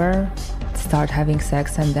somewhere, start having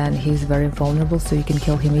sex, and then he's very vulnerable, so you can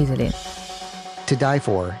kill him easily. To Die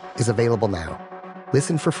For is available now.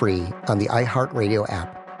 Listen for free on the iHeartRadio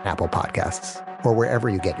app, Apple Podcasts, or wherever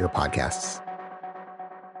you get your podcasts.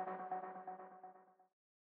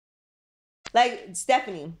 Like,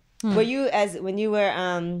 Stephanie, were you, when you were,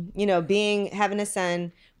 having a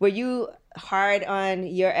son, were you hard on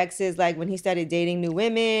your exes, like when he started dating new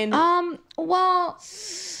women? Well,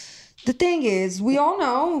 the thing is, we all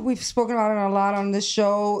know, we've spoken about it a lot on this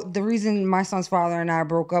show, the reason my son's father and I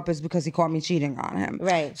broke up is because he caught me cheating on him.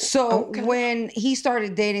 Right. So when he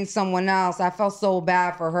started dating someone else, I felt so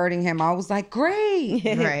bad for hurting him. I was like, great.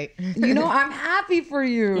 Right. I'm happy for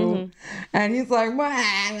you. Mm-hmm. And he's like,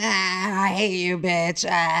 I hate you, bitch,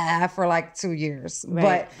 for like 2 years.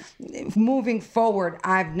 Right. But moving forward,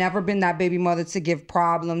 I've never been that baby mother to give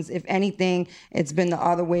problems. If anything, it's been the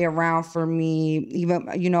other way around for me. Even,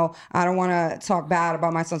 I don't want to talk bad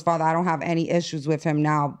about my son's father. I don't have any issues with him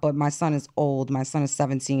now, but my son is old. My son is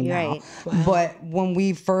 17 now. Right. Wow. But when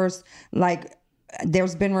we first,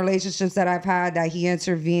 there's been relationships that I've had that he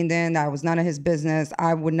intervened in that was none of his business.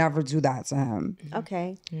 I would never do that to him.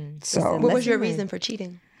 Okay. So what was your reason for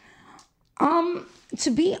cheating? To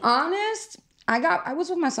be honest, I was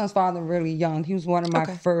with my son's father really young. He was one of my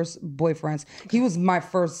first boyfriends. He was my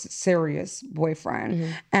first serious boyfriend.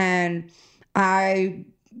 Mm-hmm. And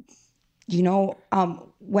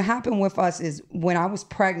what happened with us is when I was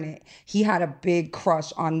pregnant, he had a big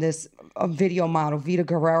crush on this video model, Vida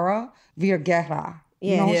Guerra. Vida.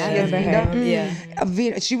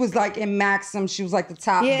 She was like in Maxim. She was like the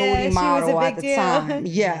top booty model at the time.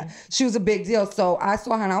 Yeah, she was a big deal. So I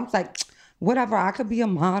saw her and I was like, whatever, I could be a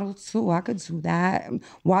model too. I could do that.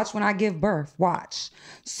 Watch when I give birth. Watch.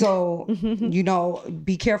 So,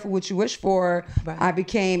 be careful what you wish for. Right.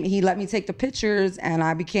 He let me take the pictures and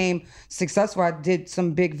I became successful. I did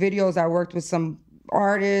some big videos. I worked with some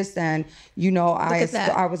artists and,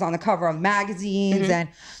 I was on the cover of magazines and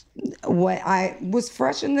I was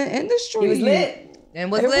fresh in the industry. He was lit. It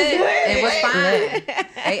was fine.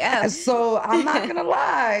 AF. So I'm not gonna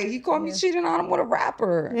lie. He caught me cheating on him with a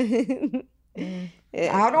rapper. I'm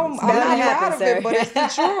not proud of it, but it's the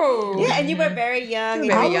truth. Yeah, and you were very young.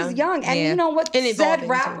 I was young. And you know what? Said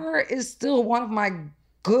rapper is still one of my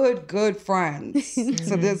good friends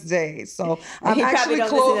to this day. So I'm actually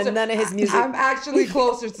closer to none of his music. I'm actually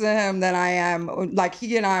closer to him than I am. Like,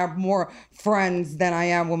 he and I are more friends than I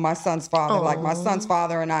am with my son's father. Aww. Like, my son's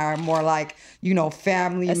father and I are more like,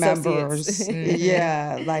 family members.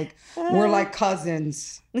 Yeah, like we're like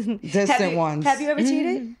cousins, distant ones. Have you ever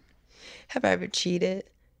cheated? Have I ever cheated?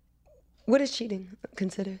 What is cheating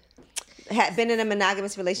considered? Had been in a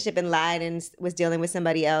monogamous relationship and lied and was dealing with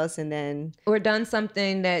somebody else and then... Or done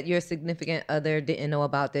something that your significant other didn't know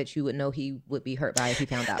about that you would know he would be hurt by if he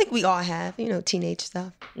found out. I think we all have, teenage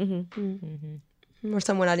stuff. Mm-hmm. Mm-hmm. Or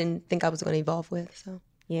someone I didn't think I was going to evolve with, so...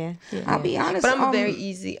 Yeah. I'll be honest. But I'm very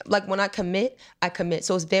easy. Like, when I commit.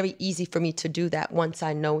 So it's very easy for me to do that once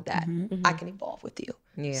I know that I can evolve with you.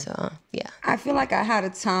 Yeah. So, yeah. I feel like I had a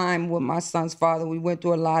time with my son's father. We went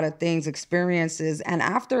through a lot of things, experiences. And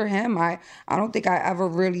after him, I don't think I ever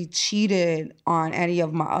really cheated on any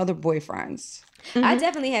of my other boyfriends. Mm-hmm. I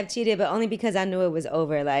definitely have cheated, but only because I knew it was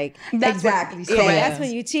over. Like, exactly. That's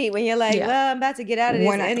when you cheat. When you're like, well, I'm about to get out of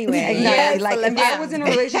this anyway. Exactly. Like, if I was in a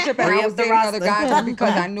relationship and I was dating another guy just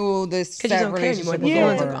because I knew this said relationship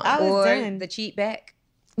was over. I was done. The cheat back.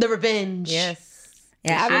 The revenge. Yes.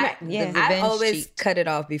 Yeah, I always cut it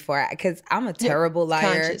off before because I'm a terrible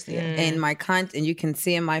liar. And and you can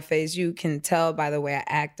see in my face, you can tell by the way I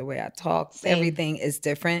act, the way I talk, everything is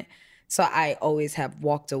different. So I always have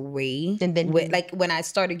walked away. And then when I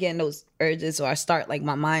started getting those urges or I start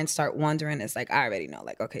my mind start wandering, it's like I already know,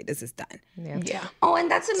 okay, this is done. Yeah. Oh,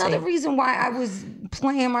 and that's another reason why I was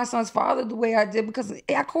playing my son's father the way I did, because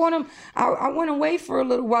I caught him, I went away for a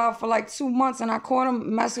little while for 2 months and I caught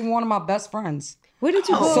him messing with one of my best friends. Where did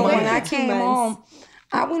you go? So when I came home,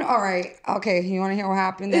 I went, all right, okay, you want to hear what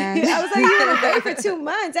happened then? I was like, you were away for 2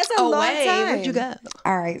 months. That's a long time. Where'd you go?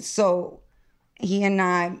 All right, so he and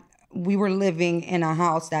I, we were living in a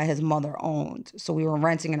house that his mother owned. So we were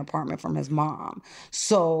renting an apartment from his mom.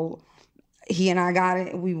 So he and I got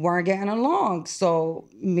it. We weren't getting along. So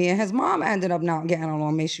me and his mom ended up not getting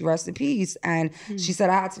along. May she rest in peace. And she said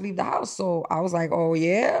I had to leave the house. So I was like, oh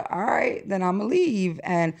yeah, all right, then I'm gonna leave.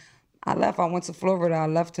 And I left. I went to Florida. I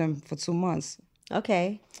left him for 2 months.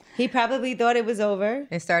 Okay. He probably thought it was over.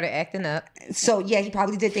 And started acting up. So yeah, he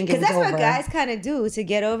probably did think it was over. Because that's what guys kind of do. To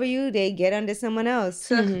get over you, they get under someone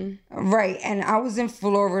else. Right. And I was in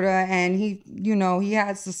Florida, and he, you know, he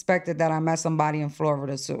had suspected that I met somebody in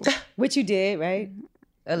Florida too. Which you did, right?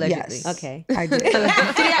 Allegedly. Yes. Okay. I did.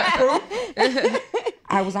 Did he have proof?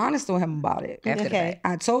 I was honest with him about it. After the fact.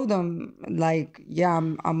 I told him, like, yeah,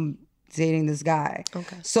 I'm dating this guy.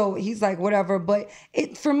 Okay. So he's like, whatever. But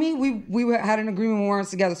for me, we had an agreement we weren't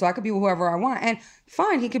together, so I could be with whoever I want. And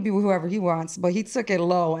fine, he could be with whoever he wants. But he took it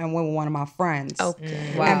low and went with one of my friends.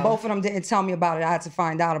 Okay. Wow. And both of them didn't tell me about it. I had to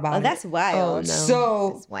find out about it. Oh, that's wild. Oh, no.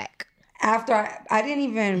 So That's whack. after I didn't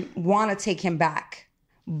even want to take him back.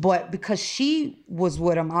 But because she was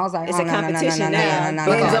with him, I was like, It's oh, a no, competition now. no. Now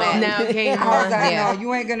game I was on. like, Yeah. no,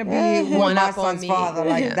 you ain't gonna be with One my up on son's me. father.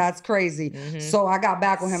 Like, Yeah. that's crazy. So I got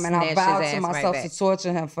back with him, and I Snatched his vowed ass to right myself back. to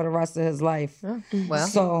torture him for the rest of his life. Well,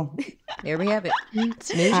 So there we have it. I The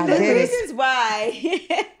did it. reasons why.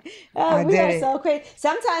 I We did are it. so crazy.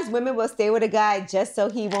 Sometimes women will stay with a guy just so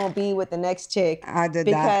he won't be with the next chick. I did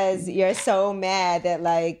that. Because you're so mad that,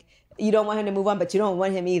 like, you don't want him to move on, but you don't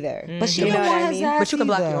want him either. But she You know didn't what I want his mean? ass But you can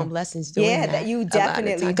block either. your own blessings doing Yeah, that. that you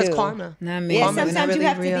definitely do. Because karma. Not me. Yeah, Karma is sometimes you really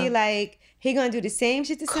have to be real. like, he gonna do the same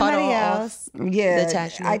shit to Cut somebody off. else. Yeah, The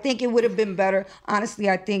attachment. I think it would have been better. Honestly,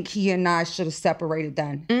 I think he and I should have separated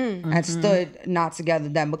then and stood not together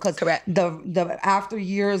then, because Correct. the after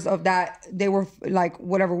years of that, they were like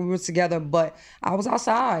whatever, we were together, but I was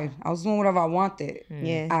outside. I was doing whatever I wanted.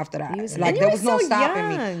 Yeah. After that, You was- like and you there were was no so stopping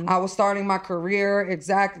me. young. I was starting my career.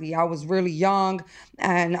 Exactly, I was really young,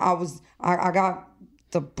 and I got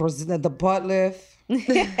the butt lift. The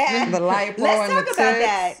lipo Let's and talk the about tits.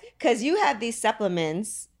 that, because you have these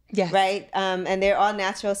supplements, Yes. right? And they're all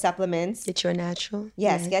natural supplements. Get your natural.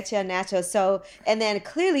 Yes, get your natural. So, and then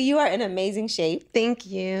clearly you are in amazing shape, Thank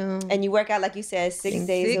you. and you work out like you said 6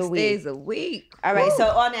 days a 6 week. days a week. All right, so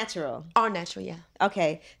all natural. All natural, yeah.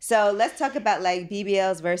 Okay, so let's talk about like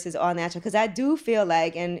BBLs versus all natural, because I do feel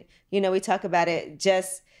like, and you know, we talk about it,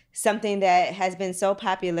 just something that has been so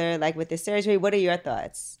popular, like with the surgery. What are your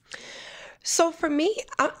thoughts? So for me,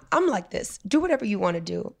 I'm like this. Do whatever you want to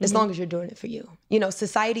do as long as you're doing it for you. You know,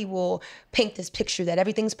 society will paint this picture that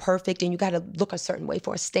everything's perfect and you got to look a certain way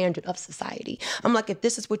for a standard of society. I'm like, if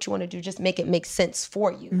this is what you want to do, just make it make sense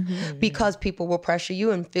for you, because people will pressure you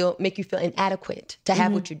and make you feel inadequate to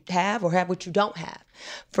have what you have or have what you don't have.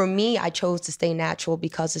 For me, I chose to stay natural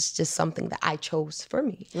because it's just something that I chose for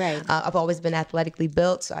me. Right. I've always been athletically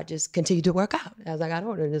built, so I just continued to work out as I got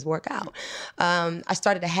older, just work out. I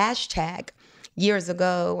started a hashtag years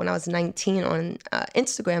ago when I was 19 on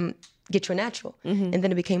Instagram, Get Your Natural. And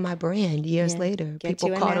then it became my brand years later. Get People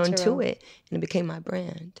You a caught on Natural. to it and it became my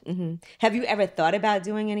brand. Have you ever thought about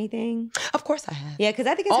doing anything? Of course I have. Yeah, because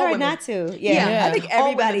I think it's All hard women. not to. Yeah, I think All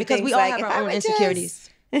women, everybody because thinks we all like, have if our I own would insecurities.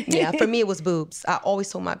 Yeah, for me it was boobs. I always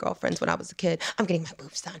told my girlfriends when I was a kid, I'm getting my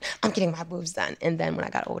boobs done. I'm getting my boobs done. And then when I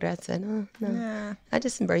got older, I said, oh, no. I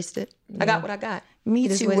just embraced it. I got what I got. Me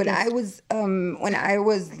It is too. what it When I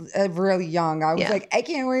was really young, I was Yeah. like, I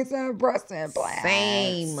can't wait to have breast implants.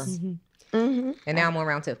 Same. And now I'm on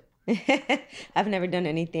round 2. I've never done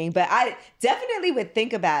anything, but I definitely would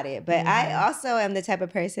think about it. But I also am the type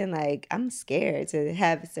of person, like, I'm scared to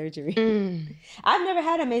have surgery. I've never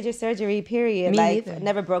had a major surgery, period. Me like, neither.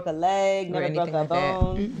 never broke a leg, Or never broke anything a like that.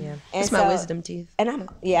 bone. Yeah. And It's my wisdom teeth. And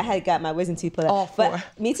I had got my wisdom teeth pulled out. All four.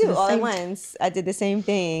 But me too, The all at same once. I did the same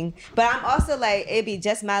thing. But I'm also like, it'd be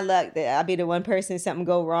just my luck that I'll be the one person something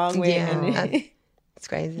go wrong with. Yeah. And It's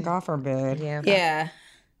crazy. God forbid. Yeah. Yeah.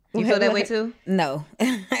 You feel that way too? No.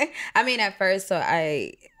 I mean, at first, so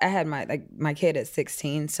I had my kid at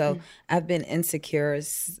 16, so I've been insecure,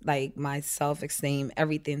 like my self-esteem,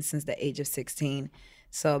 everything since the age of 16.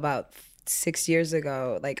 So about 6 years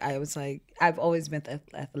ago, like I was like, I've always been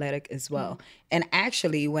athletic as well. And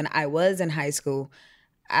actually, when I was in high school,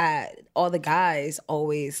 all the guys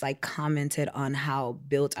always like commented on how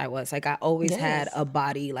built I was. Like I always had a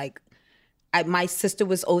body like. My sister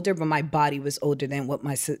was older, but my body was older than what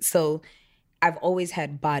my sister. So I've always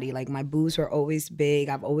had body. Like my boobs were always big.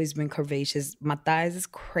 I've always been curvaceous. My thighs is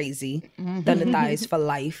crazy. Done the thighs for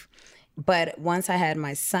life. But once I had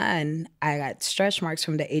my son, I got stretch marks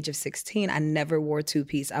from the age of 16. I never wore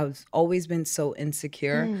two-piece. I've always been so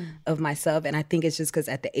insecure of myself. And I think it's just because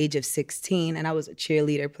at the age of 16, and I was a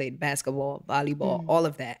cheerleader, played basketball, volleyball, all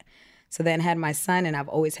of that. So then had my son, and I've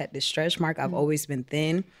always had this stretch mark. I've always been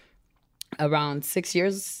thin. Around 6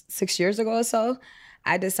 years ago or so,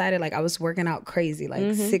 I decided I was working out crazy,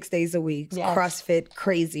 6 days a week, CrossFit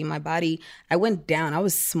crazy. My body, I went down. I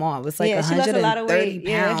was small. I was 130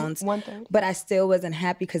 pounds. 130. But I still wasn't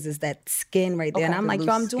happy because it's that skin right there. And I'm like,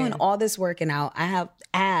 yo, I'm doing all this working out. I have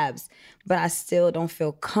abs, but I still don't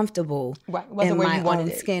feel comfortable in my own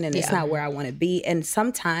skin. And it's not where I want to be. And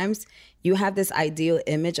sometimes you have this ideal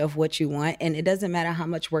image of what you want, and it doesn't matter how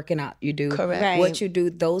much working out you do. Correct. Right. What you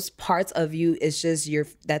do, those parts of you is just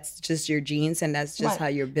that's just your genes, and that's just how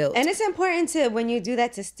you're built. And it's important to, when you do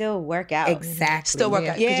that, to still work out. Exactly. Still work out.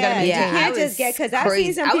 'cause Yeah, you gotta maintain. you can't just get, because I've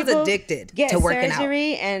seen some I was people addicted get to working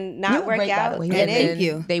surgery and not work great, by out. the way. And Thank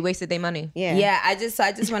you. They wasted their money. Yeah. I just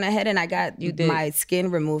went ahead and I got my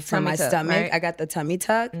skin removed from Tummy my tuck, stomach. right? I got the tummy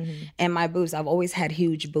tuck and my boobs. I've always had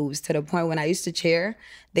huge boobs, to the point when I used to chair,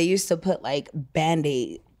 they used to put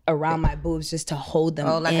Band-Aid around my boobs just to hold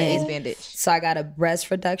them like in. an ace bandage. So I got a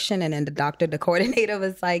breast reduction, and then the coordinator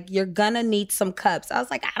was like, you're gonna need some cups. I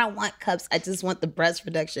was like, I don't want cups. I just want the breast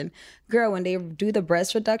reduction. Girl, when they do the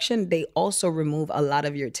breast reduction, they also remove a lot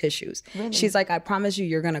of your tissues. Really? She's like, I promise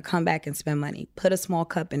you're gonna come back and spend money. Put a small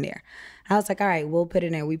cup in there. I was like, all right, we'll put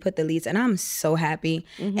it in. We put the leads, and I'm so happy.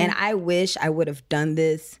 And I wish I would have done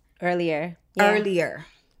this earlier.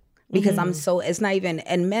 Because I'm so, it's not even,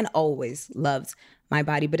 and men always loves my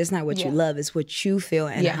body, but it's not what you love, it's what you feel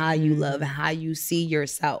and how you love and how you see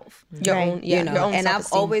yourself. Your own, you know, your own and I've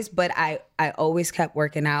self-esteem. always, but I always kept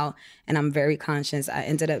working out, and I'm very conscious. I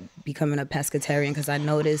ended up becoming a pescatarian because I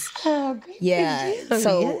noticed, so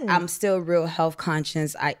I'm still real health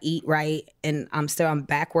conscious. I eat right, and I'm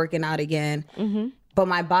back working out again. But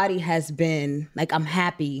my body has been I'm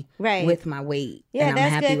happy with my weight. Yeah, and I'm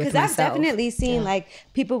that's happy good, with because I've myself. definitely seen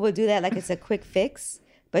people will do that it's a quick fix,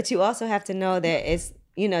 but you also have to know that it's,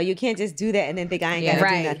 you can't just do that and then think I ain't gotta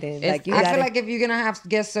do nothing. I feel like if you're gonna have to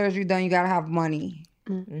get surgery done, you gotta have money.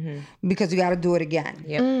 Because you gotta do it again.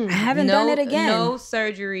 I haven't done it again. No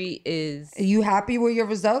surgery is. Are you happy with your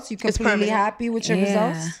results? You completely happy with your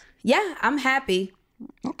results? Yeah, I'm happy.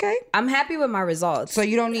 Okay. I'm happy with my results. So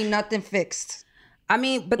you don't need nothing fixed. I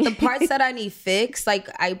mean, but the parts that I need fixed, I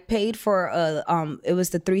paid for it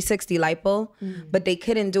was the 360 lipo, but they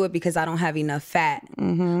couldn't do it because I don't have enough fat,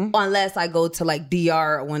 unless I go to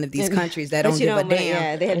DR or one of these countries that don't give a damn.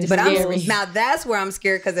 Yeah, they have but now that's where I'm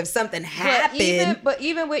scared, because if something happened, but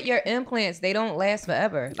even with your implants, they don't last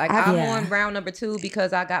forever. I'm on round number 2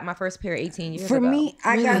 because I got my first pair 18 years ago. For me,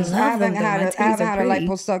 I haven't had a pretty.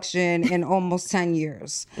 liposuction in almost 10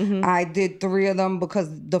 years. I did 3 of them because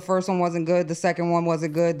the first one wasn't good, the second one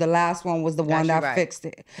wasn't good. The last one was the one that fixed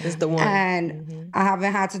it. It's the one. And I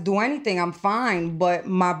haven't had to do anything. I'm fine. But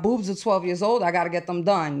my boobs are 12 years old. I got to get them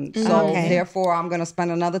done. So therefore, I'm going to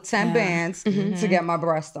spend another 10 bands to get my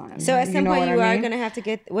breasts done. So at some point, you are going to have to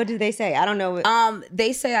get, what do they say? I don't know.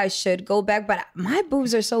 They say I should go back, but my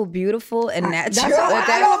boobs are so beautiful and natural.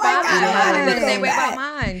 That's the same way about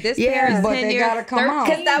mine. This pair is 10 years. Gotta come out.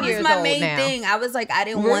 Because that was my main thing. I was like, I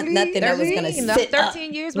didn't want nothing that was going to sit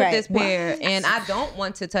 13 years with this pair, and I don't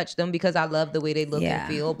want to touch them because I love the way they look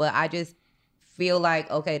and feel, but I just feel like,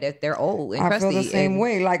 okay, that they're old and crusty. I feel the same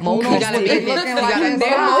way. Like, moldy. who knows what they looking like inside?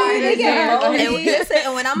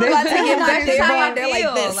 And when I'm about to get my hair, they're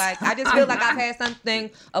like this. I just feel like I've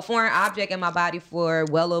had a foreign object in my body for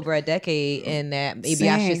well over a decade, and that maybe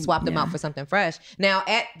I should swap them out for something fresh. Now,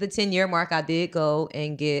 at the 10-year mark, I did go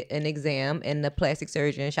and get an exam, and the plastic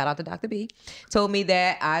surgeon, shout out to Dr. B, told me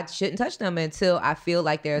that I shouldn't touch them until I feel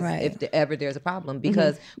like if ever there's a problem,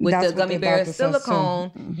 because with the gummy bear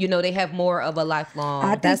silicone, they have more of a lifelong.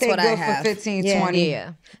 I think they're good for 15, 20.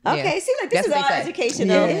 Yeah. Okay, see, look, this is all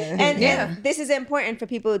educational. Yeah. And this is important for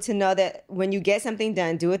people to know that when you get something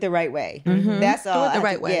done, do it the right way. That's all. Do it the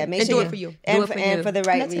right way. Yeah, make and sure do it for you. And for the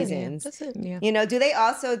right reasons. That's it. Yeah. Do they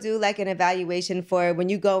also do an evaluation for when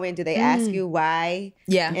you go in? Do they ask you why?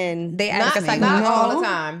 Yeah. And they ask me. Not all the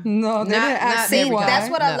time. No, they didn't ask me why. That's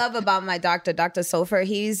what I love about my doctor, Dr. Sofer.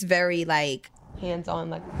 He's very hands-on,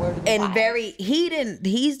 word of and very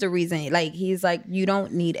he's the reason, he's like, you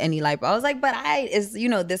don't need any lipo. I was like, but is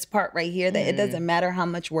this part right here that it doesn't matter how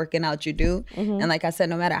much working out you do, and like I said,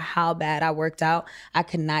 no matter how bad I worked out, I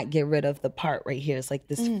could not get rid of the part right here. It's like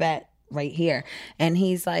this fat right here, and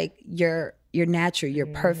he's like, you're natural, you're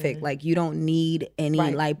perfect, you don't need any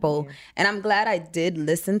lipo. And I'm glad I did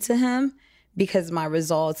listen to him, because my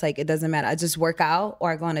results, like, it doesn't matter. I just work out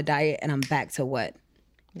or I go on a diet and I'm back to what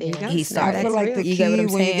he started. I feel like the You key get what I'm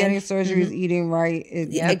when you're saying? getting surgery is eating right.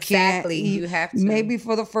 Exactly. You have to. Maybe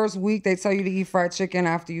for the first week they tell you to eat fried chicken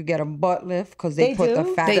after you get a butt lift because they put the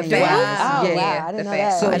fat. They do? Wow. Oh, wow. I didn't know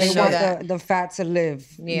that. So I they didn't know want that. the fat to live.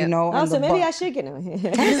 You know. Oh, and so the maybe butt. I should get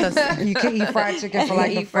it. You can eat fried chicken for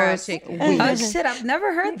like the first week. Oh shit! I've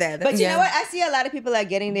never heard that. But you know what? I see a lot of people are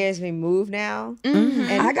getting theirs removed now.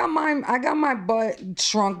 And I got my butt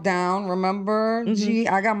shrunk down. Remember,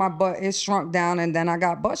 I got my butt. It shrunk down, and then I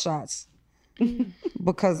got butt shots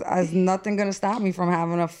because there's nothing gonna stop me from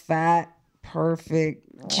having a fat, perfect,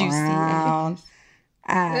 juicy, round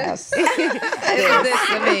ass.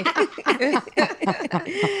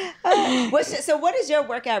 So what is your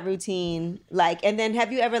workout routine like? And then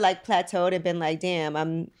have you ever like plateaued and been like,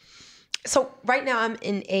 damn, So right now I'm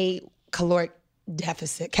in a calorie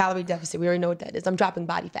deficit. We already know what that is. I'm dropping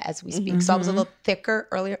body fat as we speak. So I was a little thicker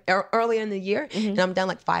earlier in the year, and I'm down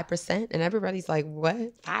like 5%. And everybody's like,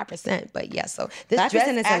 "What? 5%?" But yeah, so this 5% dress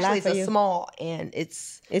is actually a lot for you. Small, and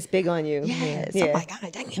it's big on you. Yes. Yeah. I'm like,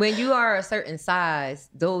 God dang it. When you are a certain size,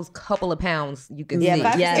 those couple of pounds you can see.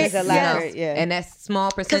 5% is a lot. And that small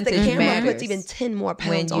Because percentage the camera matters puts even 10 more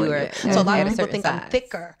when pounds you on are you. So a lot at of people certain think I'm size.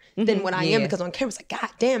 thicker than what I am, because on camera it's like, God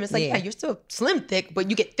damn. It's like, Yeah. yeah, you're still slim thick, but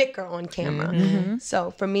you get thicker on camera. So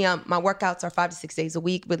for me, my workouts are 5 to 6 days a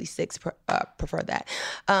week, really 6, prefer that.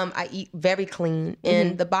 I eat very clean,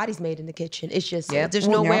 and the body's made in the kitchen. It's just, there's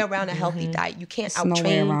no way around a healthy diet. You can't no way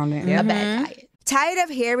out-train around it. a bad diet. Tired of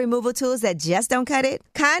hair removal tools that just don't cut it?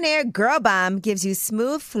 Conair Girl Bomb gives you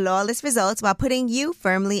smooth, flawless results while putting you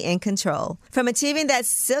firmly in control. From achieving that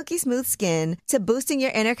silky smooth skin to boosting your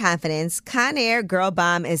inner confidence, Conair Girl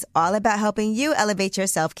Bomb is all about helping you elevate your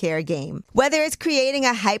self-care game. Whether it's creating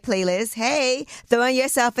a hype playlist, hey, throwing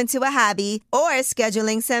yourself into a hobby, or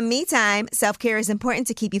scheduling some me time, self-care is important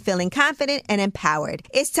to keep you feeling confident and empowered.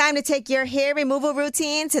 It's time to take your hair removal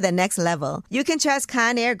routine to the next level. You can trust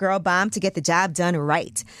Conair Girl Bomb to get the job done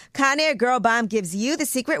right. Conair Girl Bomb gives you the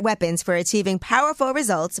secret weapons for achieving powerful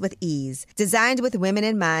results with ease. Designed with women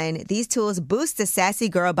in mind, these tools boost the sassy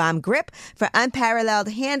Girl Bomb grip for unparalleled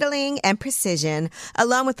handling and precision,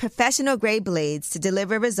 along with professional-grade blades to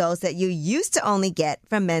deliver results that you used to only get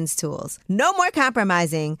from men's tools. No more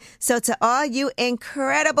compromising. So to all you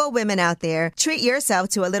incredible women out there, treat yourself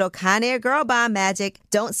to a little Conair Girl Bomb magic.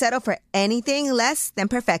 Don't settle for anything less than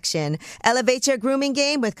perfection. Elevate your grooming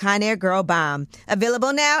game with Conair Girl Bomb.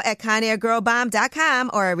 Available now at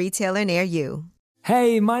ConairGirlBomb.com or a retailer near you.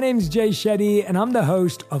 Hey, my name's Jay Shetty, and I'm the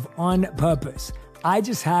host of On Purpose. I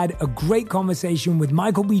just had a great conversation with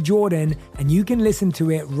Michael B. Jordan, and you can listen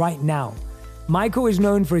to it right now. Michael is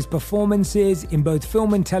known for his performances in both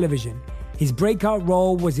film and television. His breakout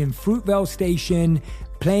role was in Fruitvale Station,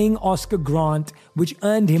 playing Oscar Grant, which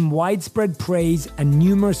earned him widespread praise and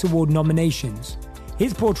numerous award nominations.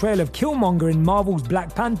 His portrayal of Killmonger in Marvel's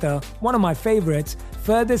Black Panther, one of my favorites,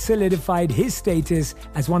 further solidified his status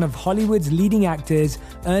as one of Hollywood's leading actors,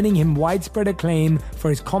 earning him widespread acclaim for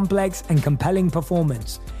his complex and compelling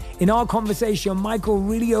performance. In our conversation, Michael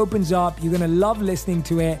really opens up. You're going to love listening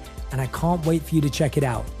to it, and I can't wait for you to check it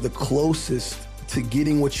out. The closest to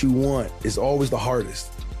getting what you want is always the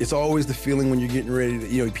hardest. It's always the feeling when you're getting ready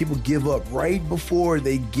to, people give up right before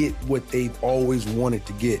they get what they've always wanted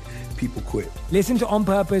to get. People quit. Listen to On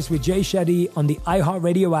Purpose with Jay Shetty on the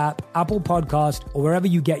iHeartRadio app, Apple Podcast, or wherever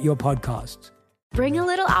you get your podcasts. Bring a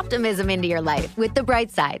little optimism into your life with The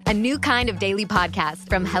Bright Side, a new kind of daily podcast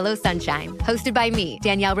from Hello Sunshine, hosted by me,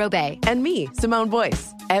 Danielle Robay. And me, Simone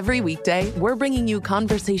Boyce. Every weekday, we're bringing you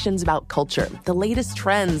conversations about culture, the latest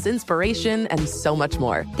trends, inspiration, and so much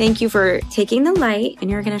more. Thank you for taking the light,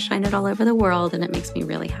 and you're going to shine it all over the world, and it makes me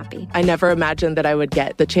really happy. I never imagined that I would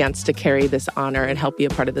get the chance to carry this honor and help be a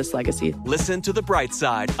part of this legacy. Listen to The Bright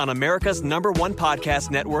Side on America's #1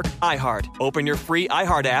 podcast network, iHeart. Open your free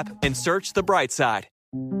iHeart app and search The Bright Side.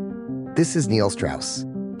 This is Neil Strauss,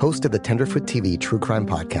 host of the Tenderfoot TV True Crime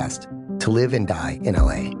Podcast, To Live and Die in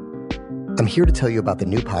LA. I'm here to tell you about the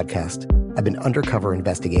new podcast I've been undercover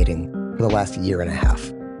investigating for the last year and a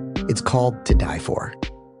half. It's called To Die For.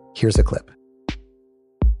 Here's a clip.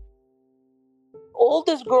 All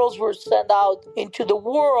these girls were sent out into the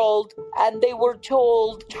world and they were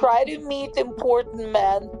told, try to meet important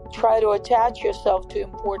men, try to attach yourself to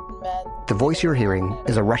important men. The voice you're hearing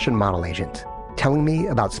is a Russian model agent telling me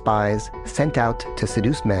about spies sent out to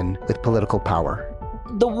seduce men with political power.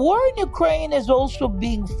 The war in Ukraine is also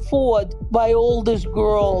being fought by all these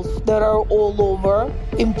girls that are all over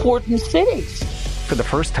important cities. For the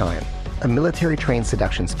first time, a military-trained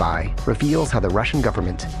seduction spy reveals how the Russian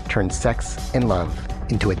government turned sex and love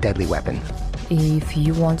into a deadly weapon. If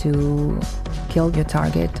you want to kill your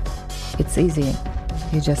target, it's easy.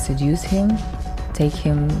 You just seduce him, take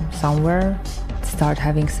him somewhere, start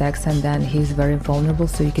having sex, and then he's very vulnerable,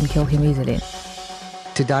 so you can kill him easily.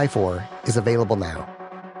 To Die For is available now.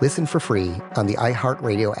 Listen for free on the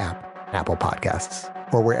iHeartRadio app, Apple Podcasts,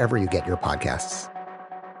 or wherever you get your podcasts.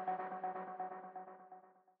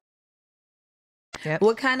 Yep.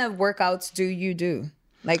 What kind of workouts do you do?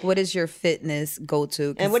 Like, what is your fitness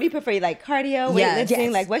go-to? And what do you prefer? Like cardio, weightlifting?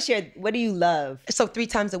 Yes. Like, what do you love? So 3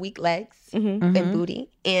 times a week, legs and booty,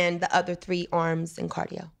 and the other 3 arms and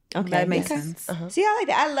cardio. Okay, that makes sense. See, I like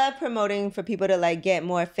that. I love promoting for people to like get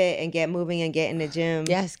more fit and get moving and get in the gym.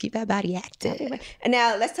 Yes, keep that body active. And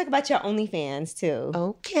now let's talk about your OnlyFans too.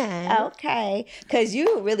 Okay. Because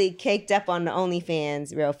you really caked up on the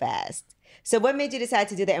OnlyFans real fast. So what made you decide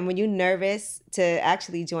to do that? And were you nervous to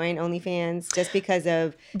actually join OnlyFans just because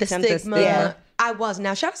of the stigma? Yeah. I was.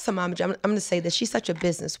 Now, shout out to Mama J. I'm going to say this. She's such a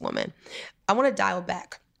businesswoman. I want to dial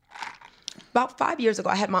back. About 5 years ago,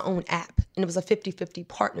 I had my own app, and it was a 50-50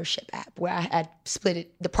 partnership app where I had split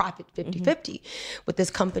it, the profit 50-50 with this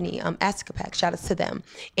company, Ascapac. Shout out to them.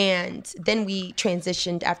 And then we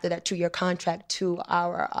transitioned after that 2-year contract to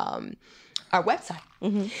our website.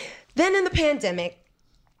 Then in the pandemic,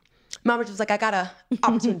 Mama was like, I got an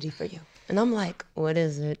opportunity for you. And I'm like, what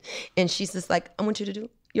is it? And she's just like, I want you to do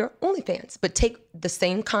your OnlyFans, but take the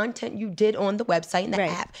same content you did on the website and the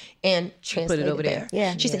app and translate it over there.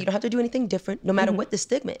 She said, you don't have to do anything different. No matter what the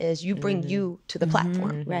stigma is, you bring you to the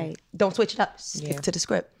platform. Right. Don't switch it up. Stick to the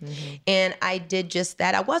script. And I did just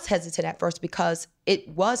that. I was hesitant at first because it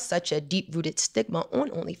was such a deep-rooted stigma on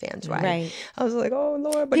OnlyFans, right? I was like, oh,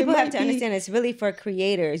 Lord, but people have to understand it's really for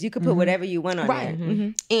creators. You could put whatever you want on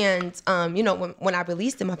there. And, you know, when I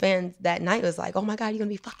released it, my fans that night was like, oh, my God, you're going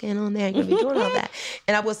to be fucking on there. You're going to be doing all that.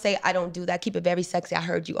 And I will say I don't do that. I keep it very sexy. I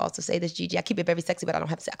heard you also say this, Gigi. I keep it very sexy, but I don't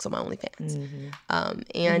have sex on my OnlyFans.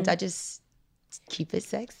 And I just keep it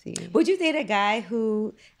sexy. Would you date a guy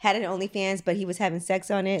who had an OnlyFans, but he was having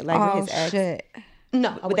sex on it? Like with his ex? Shit.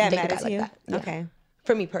 No, Would that matter to you? like that. Yeah. Okay.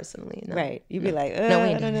 For me personally, no. Right. You'd be like, no,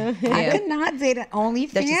 I don't know. I could not date an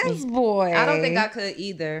OnlyFans boy. I don't think I could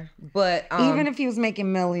either. But even if he was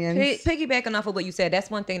making millions. Piggybacking off of what you said, that's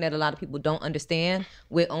one thing that a lot of people don't understand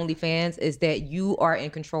with OnlyFans is that you are in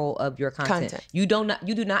control of your content. You do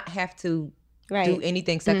not have to do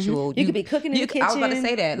anything sexual. You could be cooking in the kitchen. I was about to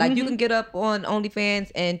say that. Like you can get up on OnlyFans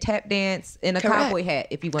and tap dance in a cowboy hat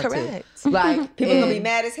if you want to. Like people gonna be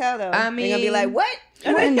mad as hell though. I mean, they're gonna be like, what?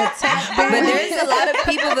 But there's a lot of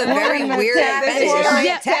people with very weird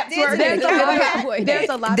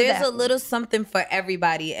There's a little something for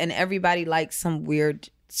everybody, and everybody likes some weird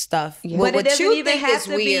stuff. But it doesn't even have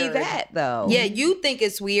to be that though. Yeah, you think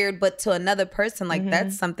it's weird, but to another person, like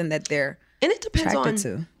that's something that they're and it depends attracted on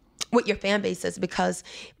to. What your fan base is, because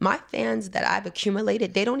my fans that I've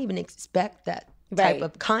accumulated, they don't even expect that type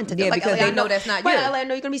of content. Yeah, like, because they know that's not you. Right, I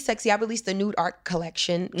know you're gonna be sexy. I released a nude art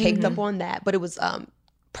collection, caked up on that, but it was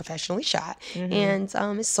professionally shot and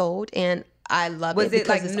it's sold, and I love it. Was it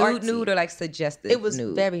like nude or like suggested? It was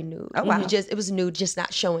nude? very nude. Oh wow! It was nude, just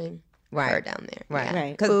not showing her down there.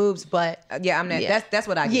 Right. Boobs, but I'm not. That's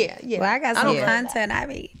what I get. Yeah. Well, I got some content I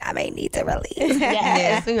may need to release.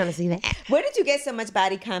 Yes, we're gonna see that. Where did you get so much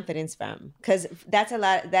body confidence from? Because that's a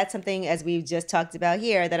lot. That's something, as we've just talked about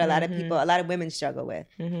here, that a lot of people, a lot of women struggle with.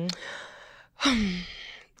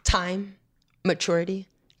 Time, maturity,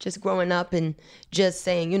 just growing up and just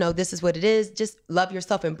saying, you know, this is what it is. Just love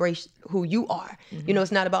yourself, embrace who you are. You know,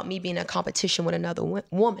 it's not about me being in competition with another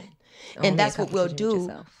woman. And that's what we'll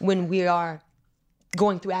do when we are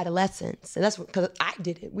going through adolescence. And that's what, because I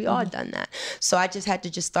did it. We all done that. So I just had to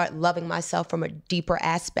just start loving myself from a deeper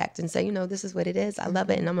aspect and say, you know, this is what it is. I love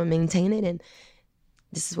it and I'm going to maintain it. And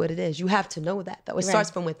this is what it is. You have to know that, though. It starts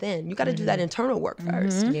from within. You got to do that internal work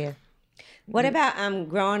first. Yeah. What about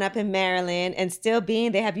growing up in Maryland and still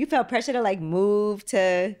being there? Have you felt pressure to like move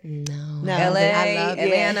to LA,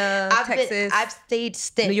 Atlanta, Texas? I've stayed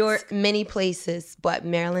stints, New York, many places, but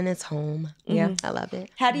Maryland is home. Yeah, I love it.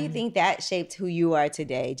 How do you think that shaped who you are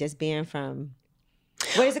today? Just being from,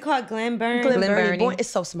 what is it called? Glen Burnie? Glen Burnie. It's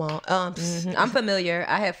so small. I'm familiar.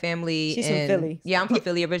 I have family. She's from Philly. Yeah, I'm from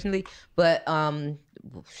Philly originally, but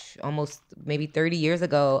almost maybe 30 years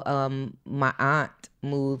ago, my aunt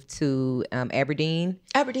moved to Aberdeen,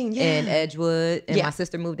 and Edgewood, and my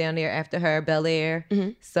sister moved down there after her, Bel Air.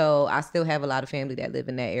 So I still have a lot of family that live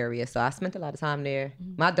in that area. So I spent a lot of time there.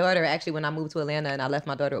 My daughter, actually, when I moved to Atlanta and I left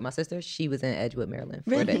my daughter with my sister, she was in Edgewood, Maryland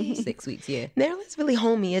for that 6 weeks. Yeah, Maryland's really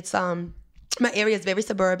homey. It's my area is very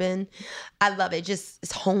suburban. I love it. Just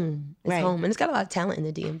it's home. It's home, and it's got a lot of talent in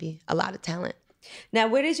the DMV. A lot of talent. Now,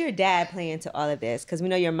 where does your dad play into all of this? Because we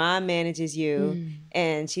know your mom manages you,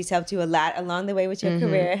 and she's helped you a lot along the way with your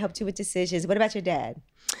career, helped you with decisions. What about your dad?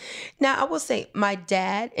 Now, I will say my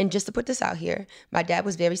dad, and just to put this out here, my dad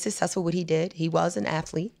was very successful what he did. He was an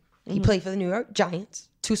athlete. He played for the New York Giants,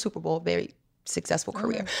 2 Super Bowl, very successful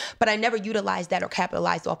career. But I never utilized that or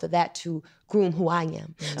capitalized off of that to groom who I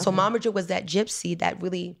am. So Momager was that gypsy that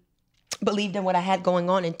really believed in what I had going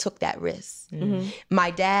on and took that risk.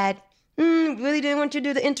 My dad really didn't want to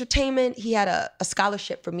do the entertainment. He had a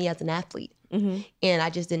scholarship for me as an athlete. And I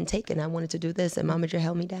just didn't take it. And I wanted to do this, and Momager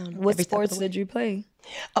held me down. What sports did you play?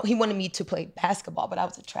 Oh, he wanted me to play basketball, but I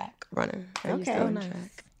was a track runner. I used to run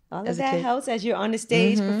track. All of that helps as you're on the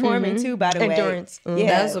stage performing too, by the way. Endurance.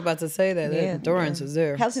 Yeah. I was about to say that. Endurance is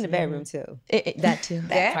there. Helps in the bedroom too. That too.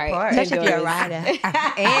 That part. Especially if you're a rider.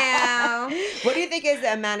 What do you think is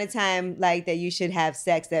the amount of time like that you should have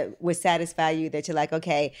sex that would satisfy you, that you're like,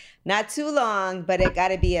 okay, not too long, but it got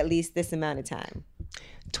to be at least this amount of time?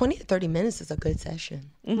 20 to 30 minutes is a good session.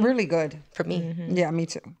 Really good. For me. Yeah, me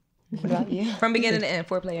too. What about you? From beginning to end,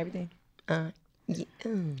 foreplay, everything. 40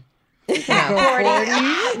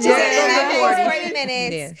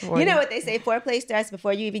 minutes. Yeah, you know what they say, foreplay starts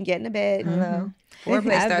before you even get in the bed.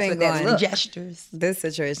 Foreplay I've starts been with that look. Gestures. This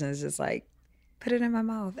situation is just like, put it in my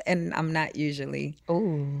mouth. And I'm not usually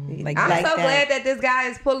like I'm so glad that this guy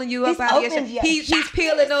is pulling you up out of your shit. He's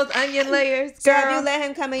peeling those onion layers. So Girl. have you let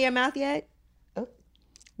him come in your mouth yet?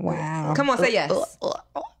 Wow. Come on, say yes.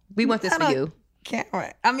 We want this for you. Can't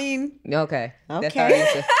wait. I mean, okay. That's our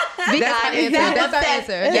answer. That's our answer. That's our answer.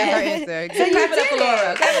 That's our answer. Clap it up for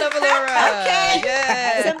Laura. Clap it up for Laura. Okay.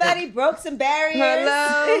 Yes. Somebody broke some barriers.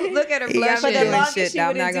 Hello. Look at her blushing. For the longest shit, she I'm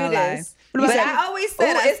wouldn't not do gonna this. But I always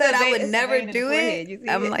said, I would it's never vein in the do forehead. You it. see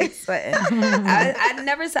I'm it? like sweating. I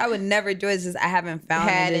never said I would never do it. It's just I haven't found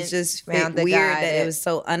it. It's just found the weird guy that that- it was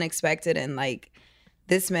so unexpected and like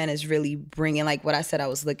this man is really bringing like what I said I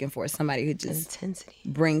was looking for, somebody who just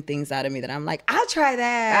bring things out of me that I'm like, I'll try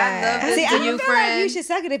that. I love this See, to I you, feel friend. like you should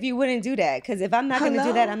suck it if you wouldn't do that. Because if I'm not going to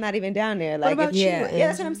do that, I'm not even down there. Like, about if, you, yeah,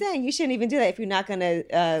 that's what I'm saying. You shouldn't even do that if you're not going to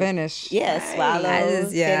finish. Yeah, swallow,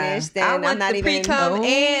 yeah. finish. Then I I'm want not the even. pre-cum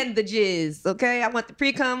and the jizz, okay? I want the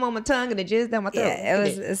pre-cum on my tongue and the jizz down my throat. Yeah,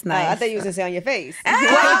 it's Oh, nice. I thought you was going to say on your face. Well,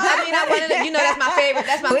 I mean, I wanted to, you know, that's my favorite.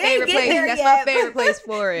 That's my We ain't favorite get place. there That's yet, my favorite place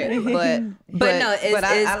for it. But no,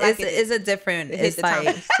 I like it. it's a different. It hit It's the like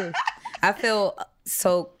topics, too. I feel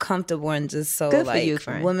so comfortable and just so Good for like you,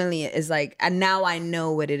 friend. womanly. It's like and now I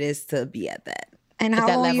know what it is to be at that. And At how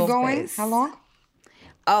that long you level. going? How long?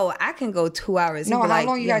 Oh, I can go 2 hours. No, He'd how be like,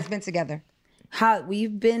 long you yeah. guys been together? How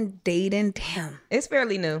we've been dating? Damn, It's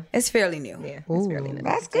fairly new. it's fairly new. Yeah, it's fairly new.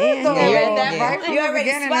 That's good though. Yeah, you're at that Right point. from You the already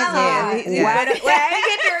beginning, swallowed. that's good. Well, I ain't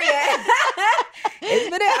get there yet. It's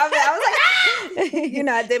been. I was like, you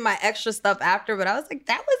know, I did my extra stuff after, but I was like,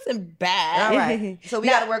 that wasn't bad. All right. So we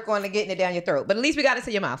got to work on getting it down your throat. But at least we got it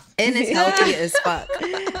to your mouth. And it's healthy as fuck.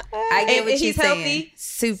 I get And what he's you're saying. healthy,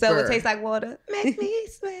 Super. So it tastes like water. Make me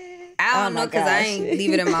sweat. I don't Oh my know because I gosh. ain't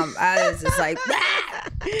leave it in my eyes. It's like,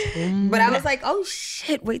 but I was like, oh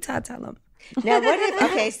shit, wait till I tell him. Now, what if,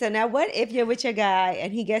 okay, so now what if you're with your guy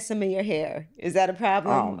and he gets some of your hair? Is that a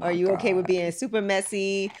problem? Oh, Are you okay with being super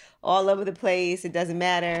messy, all over the place? It doesn't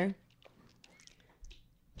matter.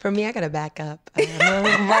 For me, I gotta back up.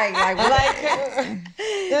 Right,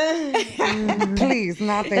 please,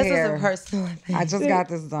 not the This hair. was a personal thing. I just got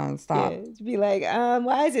this done. Stop. Yeah, to be like,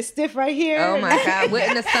 why is it stiff right here? Oh my God.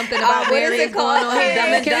 Wasn't there something about what is Mary it is going on here? called? That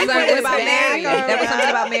was Can we put something this about back Mary. or- That was something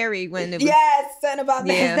about Mary when it was. Yes, something about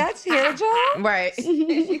that. Yeah. That's hair gel? Right.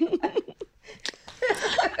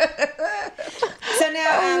 So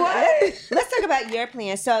now, let's talk about your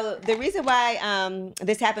plan. So the reason why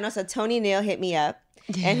this happened also, Tony Neal hit me up.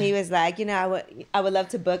 And he was like, you know, I would love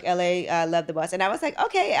to book LA Love the Boss. And I was like,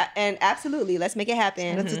 okay, and absolutely, let's make it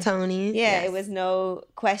happen. That's a Tony. Yeah, Yes. it was no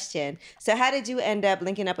question. So how did you end up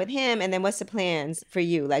linking up with him? And then what's the plans for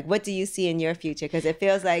you? Like, what do you see in your future? Because it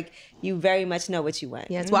feels like you very much know what you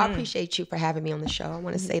want. Yes, well, I appreciate you for having me on the show. I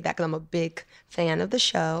want to say that because I'm a big fan of the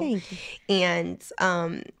show. Thank you. And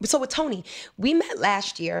so with Tony, we met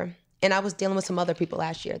last year, and I was dealing with some other people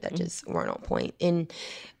last year that just weren't on point. And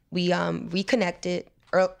we reconnected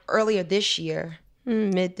earlier this year,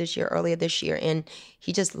 earlier this year, and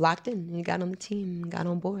he just locked in. He got on the team, got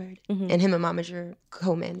on board, and him and Momager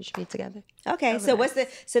co-managed me together. Okay,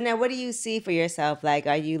 so now what do you see for yourself? Like,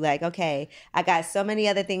 are you like, okay, I got so many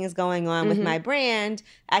other things going on with my brand,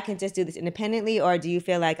 I can just do this independently, or do you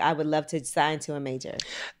feel like I would love to sign to a major?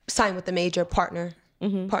 Sign with the major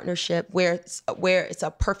partnership where it's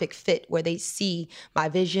a perfect fit, where they see my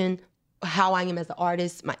vision, how I am as an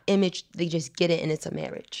artist, my image, they just get it, and it's a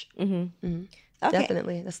marriage. Okay.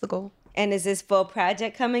 Definitely. That's the goal. And is this full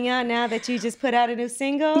project coming out now that you just put out a new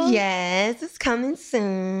single? Yes, it's coming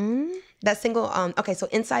soon. That single, okay, so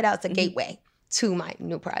Inside Out's a gateway to my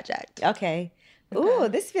new project. Okay. Ooh,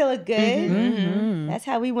 this feels good. That's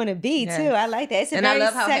how we want to be, too. I like that. It's a and very I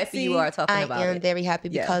love how sexy... happy you are talking about it. I am very happy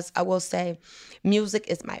because I will say music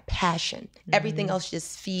is my passion. Everything else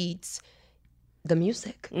just feeds the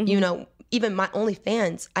music. You know, even my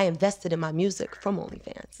OnlyFans, I invested in my music from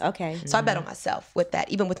OnlyFans. Okay. So I bet on myself with that,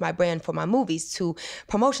 even with my brand for my movies to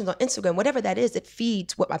promotions on Instagram, whatever that is, it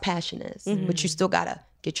feeds what my passion is. But you still gotta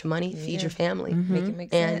get your money, feed your family, Make it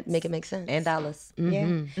make sense. and make it make sense. And dollars. Yeah.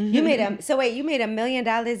 You made you made $1 million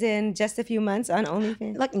in just a few months on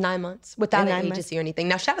OnlyFans? Like 9 months without an 9 months. agency or anything.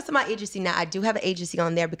 Now, shout out to my agency. Now, I do have an agency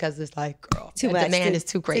on there because it's like, girl, Too the much demand to- is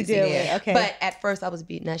too to crazy. deal with. Okay. But at first, I was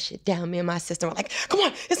beating that shit down. Me and my sister were like, come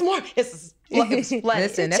on, it's more. It was flooded.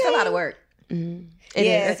 Listen, that's a lot of work. It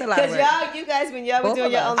is. It's a lot of work. Because you guys, when y'all were Both doing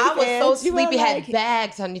of your us. OnlyFans, I was so you were sleepy, had like-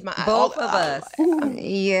 bags underneath my eyes. Both of us.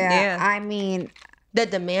 Yeah, I mean, the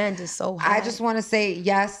demand is so high. I just want to say,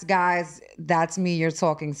 yes, guys, that's me you're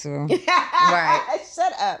talking to. Right.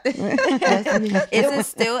 Shut up. Is it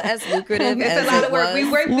still as lucrative It's as a lot it of work. was? We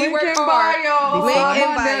work Link in hard. bio. Link I'm in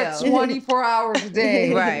on there bio. 24 hours a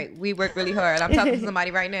day. Right. We work really hard. I'm talking to somebody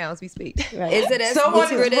right now as we speak. Is it as Someone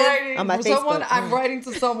is lucrative? writing. On my Someone, Facebook. I'm writing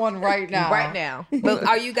to someone right now. Right now. But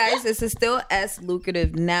are you guys, is it still as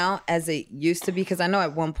lucrative now as it used to be? Because I know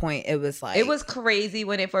at one point it was like... It was crazy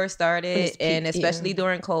when it first started, and especially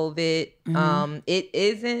during COVID. It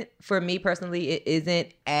isn't, for me personally, it isn't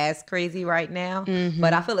as crazy right now,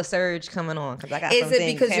 but I feel a surge coming on because I got Is some it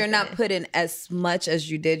things because you're not happening. putting as much as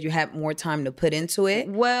you did? You have more time to put into it?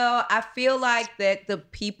 Well, I feel like that the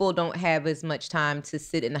people don't have as much time to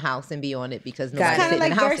sit in the house and be on it because nobody's Kind of sitting in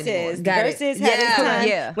like the house anymore. Versus. Versus had its time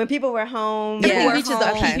Yeah. when people were home. People were reaches the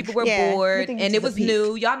home, peak. people were Yeah. bored, Everything and reaches it was the peak.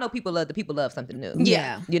 new. Y'all know people love something new.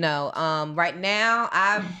 Yeah. You know, right now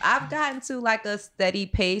I've gotten to like a steady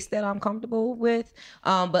pace that I'm comfortable with.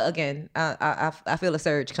 But again, I feel a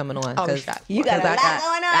surge coming on because You got a lot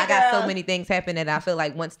going on, I got girl. so many things happening. And I feel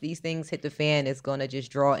like once these things hit the fan, it's gonna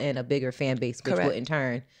just draw in a bigger fan base, which will in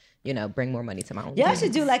turn, you know, bring more money to my own. Y'all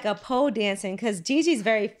should do like a pole dancing because Gigi's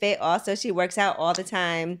very fit. Also, she works out all the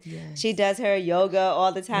time. She does her yoga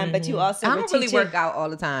all the time. But you also I were don't really teaching- work out all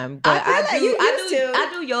the time, but I feel like you used to. I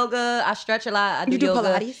do yoga. I stretch a lot. I do You do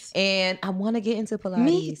yoga, Pilates? and I want to get into Pilates.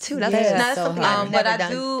 Me too. That's, Yeah. that's So something hard. I've But never I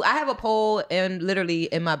done. do. I have a pole and literally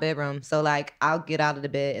in my bedroom. So like, I'll get out of the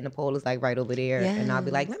bed and the pole is like right over there, and I'll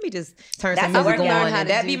be like, let me just turn some That's music how I learned on, how and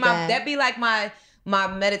to that'd be do my that. that'd be like my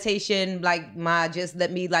meditation, like my just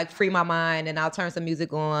let me like free my mind, and I'll turn some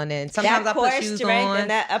music on, and sometimes I that put core shoes strength on. and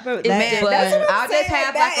that upper. But that's what I'm I'll just saying.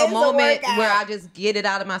 have That like is a moment workout. where I just get it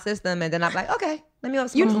out of my system, and then I'm like, okay, let me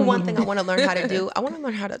have some. You know, one thing I want to learn how to do. I want to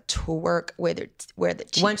learn how to twerk where the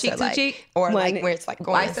cheeks One cheek, are two like, cheek? or like One- where it's like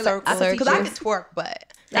going in circular. Because I can twerk,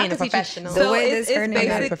 but I ain't a professional. So way it's, this her name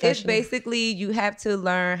is it's basically you have to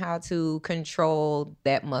learn how to control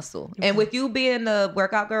that muscle. And with you being the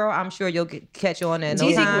workout girl, I'm sure you'll catch on in no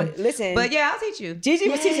Gigi, time. listen. But yeah, I'll teach you. Gigi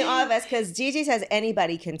was teaching all of us because Gigi says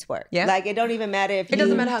anybody can twerk. Yeah. Like it don't even matter if It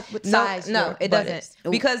doesn't matter what size. No, your it butt doesn't. is.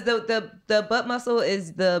 Because the butt muscle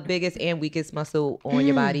is the biggest and weakest muscle on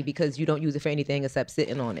your body because you don't use it for anything except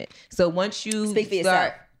sitting on it. So once you Speak for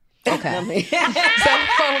start, yourself. okay.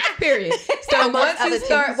 So period. So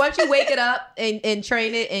once you wake it up and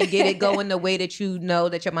train it and get it going the way that you know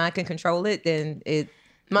that your mind can control it, then it.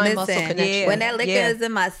 Mind muscle connection. When that liquor is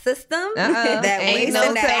in my system, Uh-uh. that Ain't waste no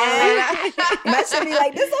in that ass, my shit be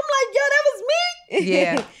like this. I'm like, yo, that was me.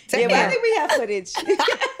 Yeah. Yeah, but I think we have footage.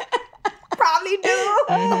 Probably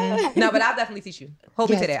do. No, but I'll definitely teach you. Hold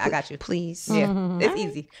me to that. I got you. Please. Yeah, it's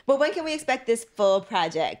easy. But when can we expect this full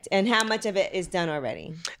project and how much of it is done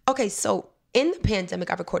already? Okay, so in the pandemic,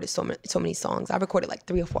 I've recorded so many songs. I recorded like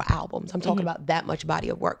 3 or 4 albums. I'm talking about that much body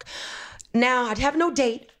of work. Now, I have no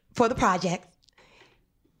date for the project.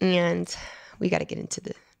 And we got to get into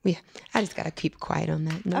I just got to keep quiet on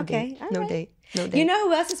that. No date. all No right. date. No date. You know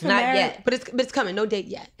who else is from Not Maryland? yet, but it's coming. No date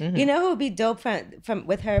yet. You know who would be dope from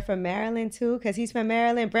with her from Maryland too? Because he's from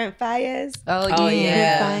Maryland, Brent Fayez. Oh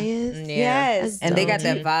yeah. Fayez? Yes. And they got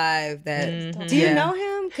that vibe that. Do you know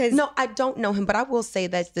him? Because No, I don't know him, but I will say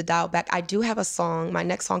that's the dial back. I do have a song. My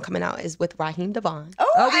next song coming out is with Raheem Devon.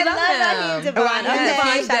 Oh, we I love love Raheem him. Devon. Raheem Okay.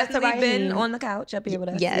 Devon. He's Shout out to definitely been Raheem. on the couch up here with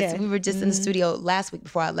us. Yes, Yeah. we were just in the studio last week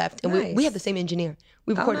before I left, and Nice. we have the same engineer.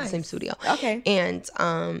 We recorded nice. the same studio. Okay. And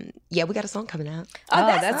yeah, we got a song coming out. Oh,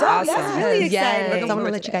 that's awesome. That's really exciting. Yes, I'm forward gonna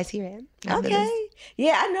to let you that. guys hear it. after Okay. this.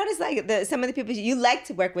 Yeah, I noticed like some of the people you like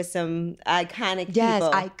to work with some iconic Yes,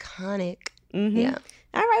 people. iconic. Yeah.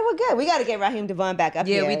 All right, well, good. We got to get Raheem Devon back up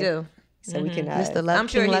here. Yeah, we do. So we can. Mr. Love I'm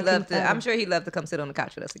sure King, he Love loved King to. I'm Forever. sure he'd love to come sit on the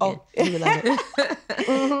couch with us again. Oh, he would love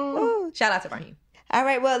it. Shout out to Raheem. All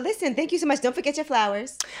right, well, listen, thank you so much. Don't forget your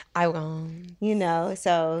flowers. I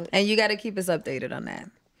so. And you got to keep us updated on that.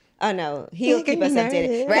 Oh, no. He'll keep us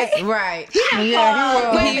updated. Right. Wait,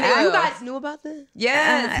 you guys knew about this?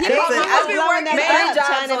 Yes. He I've called been blowing that up,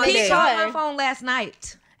 trying to make He sure. called my phone last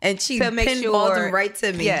night. And she to make pinballed sure, him right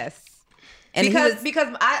to me. Yes. And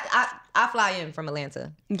because I fly in from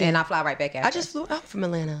Atlanta and I fly right back after. I just flew out from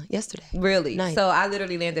Atlanta yesterday. Really? Nice. So I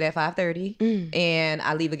literally landed at 5:30 and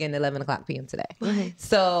I leave again at 11 o'clock p.m. today.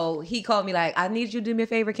 So he called me like, I need you to do me a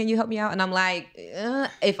favor. Can you help me out? And I'm like,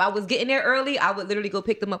 if I was getting there early, I would literally go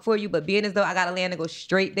pick them up for you. But being as though I got to land and go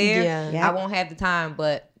straight there, I won't have the time.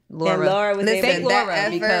 But Laura was thank Laura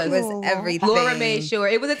because was everything. Laura made sure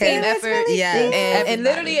it was a team effort. Really and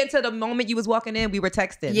literally until the moment you was walking in, we were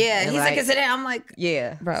texting. Yeah, he's like, "Is it?" I'm like,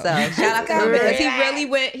 "Yeah, bro." So shout out to him because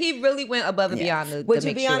he really went above and beyond. Would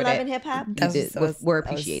you be on Love and Hip Hop? We're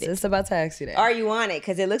appreciated. It's about to ask you that. Are you on it?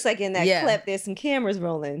 Because it looks like in that clip, there's some cameras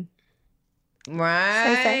rolling.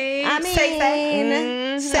 Right. I mean, say.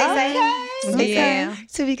 Yeah.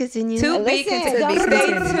 To be continued. Don't let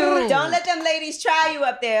them ladies try you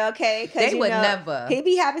up there, okay? They would never. He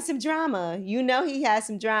be having some drama. You know he has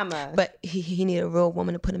some drama. But he need a real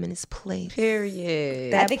woman to put him in his place.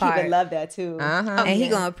 Period. I think he would love that too. And he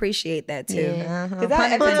gonna appreciate that too. Because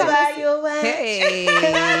I every time I you away.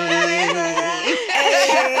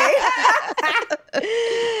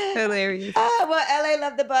 Hilarious. Well, LA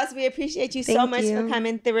Love the Boss, we appreciate you so much for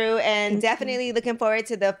coming through and definitely looking forward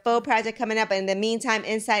to the full project coming up. In the meantime,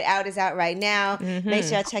 Inside Out is out right now. Make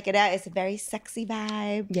sure y'all check it out. It's a very sexy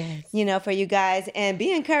vibe. Yes. For you guys. And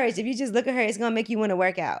be encouraged. If you just look at her, it's going to make you want to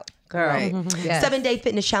work out. Girl. Right. Yes. 7-day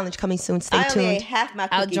fitness challenge coming soon. Stay I tuned. only ate half my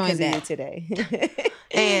cookie because of you today.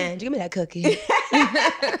 And give me that cookie. All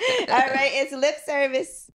right, it's lip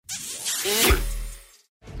service.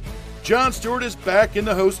 Jon Stewart is back in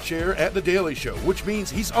the host chair at The Daily Show, which means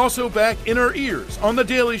he's also back in our ears on The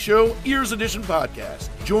Daily Show Ears Edition podcast.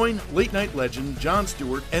 Join late night legend Jon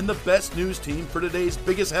Stewart and the best news team for today's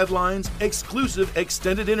biggest headlines, exclusive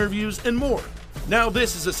extended interviews, and more. Now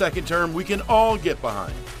this is a second term we can all get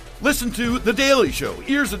behind. Listen to The Daily Show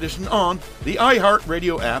Ears Edition on the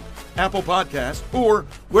iHeartRadio app, Apple Podcasts, or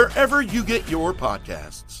wherever you get your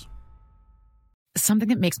podcasts. Something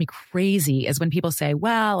that makes me crazy is when people say,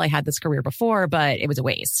 well, I had this career before, but it was a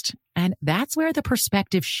waste. And that's where the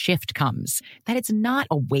perspective shift comes, that it's not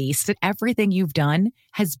a waste, that everything you've done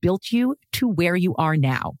has built you to where you are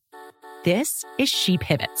now. This is She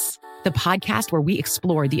Pivots, the podcast where we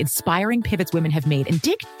explore the inspiring pivots women have made and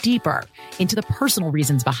dig deeper into the personal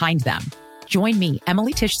reasons behind them. Join me,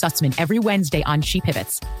 Emily Tish Sussman, every Wednesday on She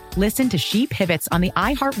Pivots. Listen to She Pivots on the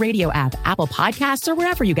iHeartRadio app, Apple Podcasts, or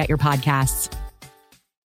wherever you get your podcasts.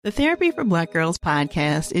 The Therapy for Black Girls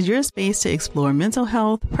podcast is your space to explore mental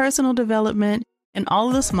health, personal development, and all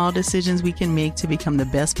of the small decisions we can make to become the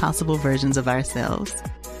best possible versions of ourselves.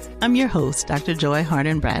 I'm your host, Dr. Joy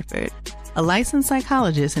Harden-Bradford, a licensed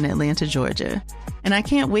psychologist in Atlanta, Georgia, and I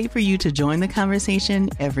can't wait for you to join the conversation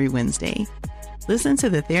every Wednesday. Listen to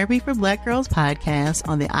the Therapy for Black Girls podcast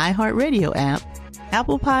on the iHeartRadio app,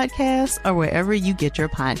 Apple Podcasts, or wherever you get your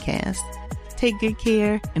podcasts. Take good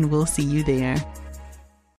care, and we'll see you there.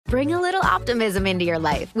 Bring a little optimism into your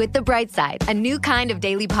life with The Bright Side, a new kind of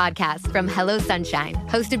daily podcast from Hello Sunshine,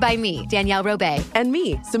 hosted by me, Danielle Robay. And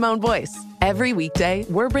me, Simone Boyce. Every weekday,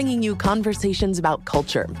 we're bringing you conversations about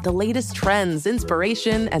culture, the latest trends,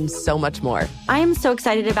 inspiration, and so much more. I am so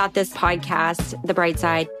excited about this podcast, The Bright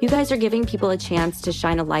Side. You guys are giving people a chance to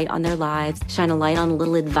shine a light on their lives, shine a light on a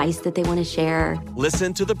little advice that they want to share.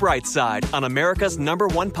 Listen to The Bright Side on America's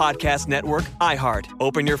 #1 podcast network, iHeart.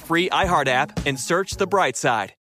 Open your free iHeart app and search The Bright Side.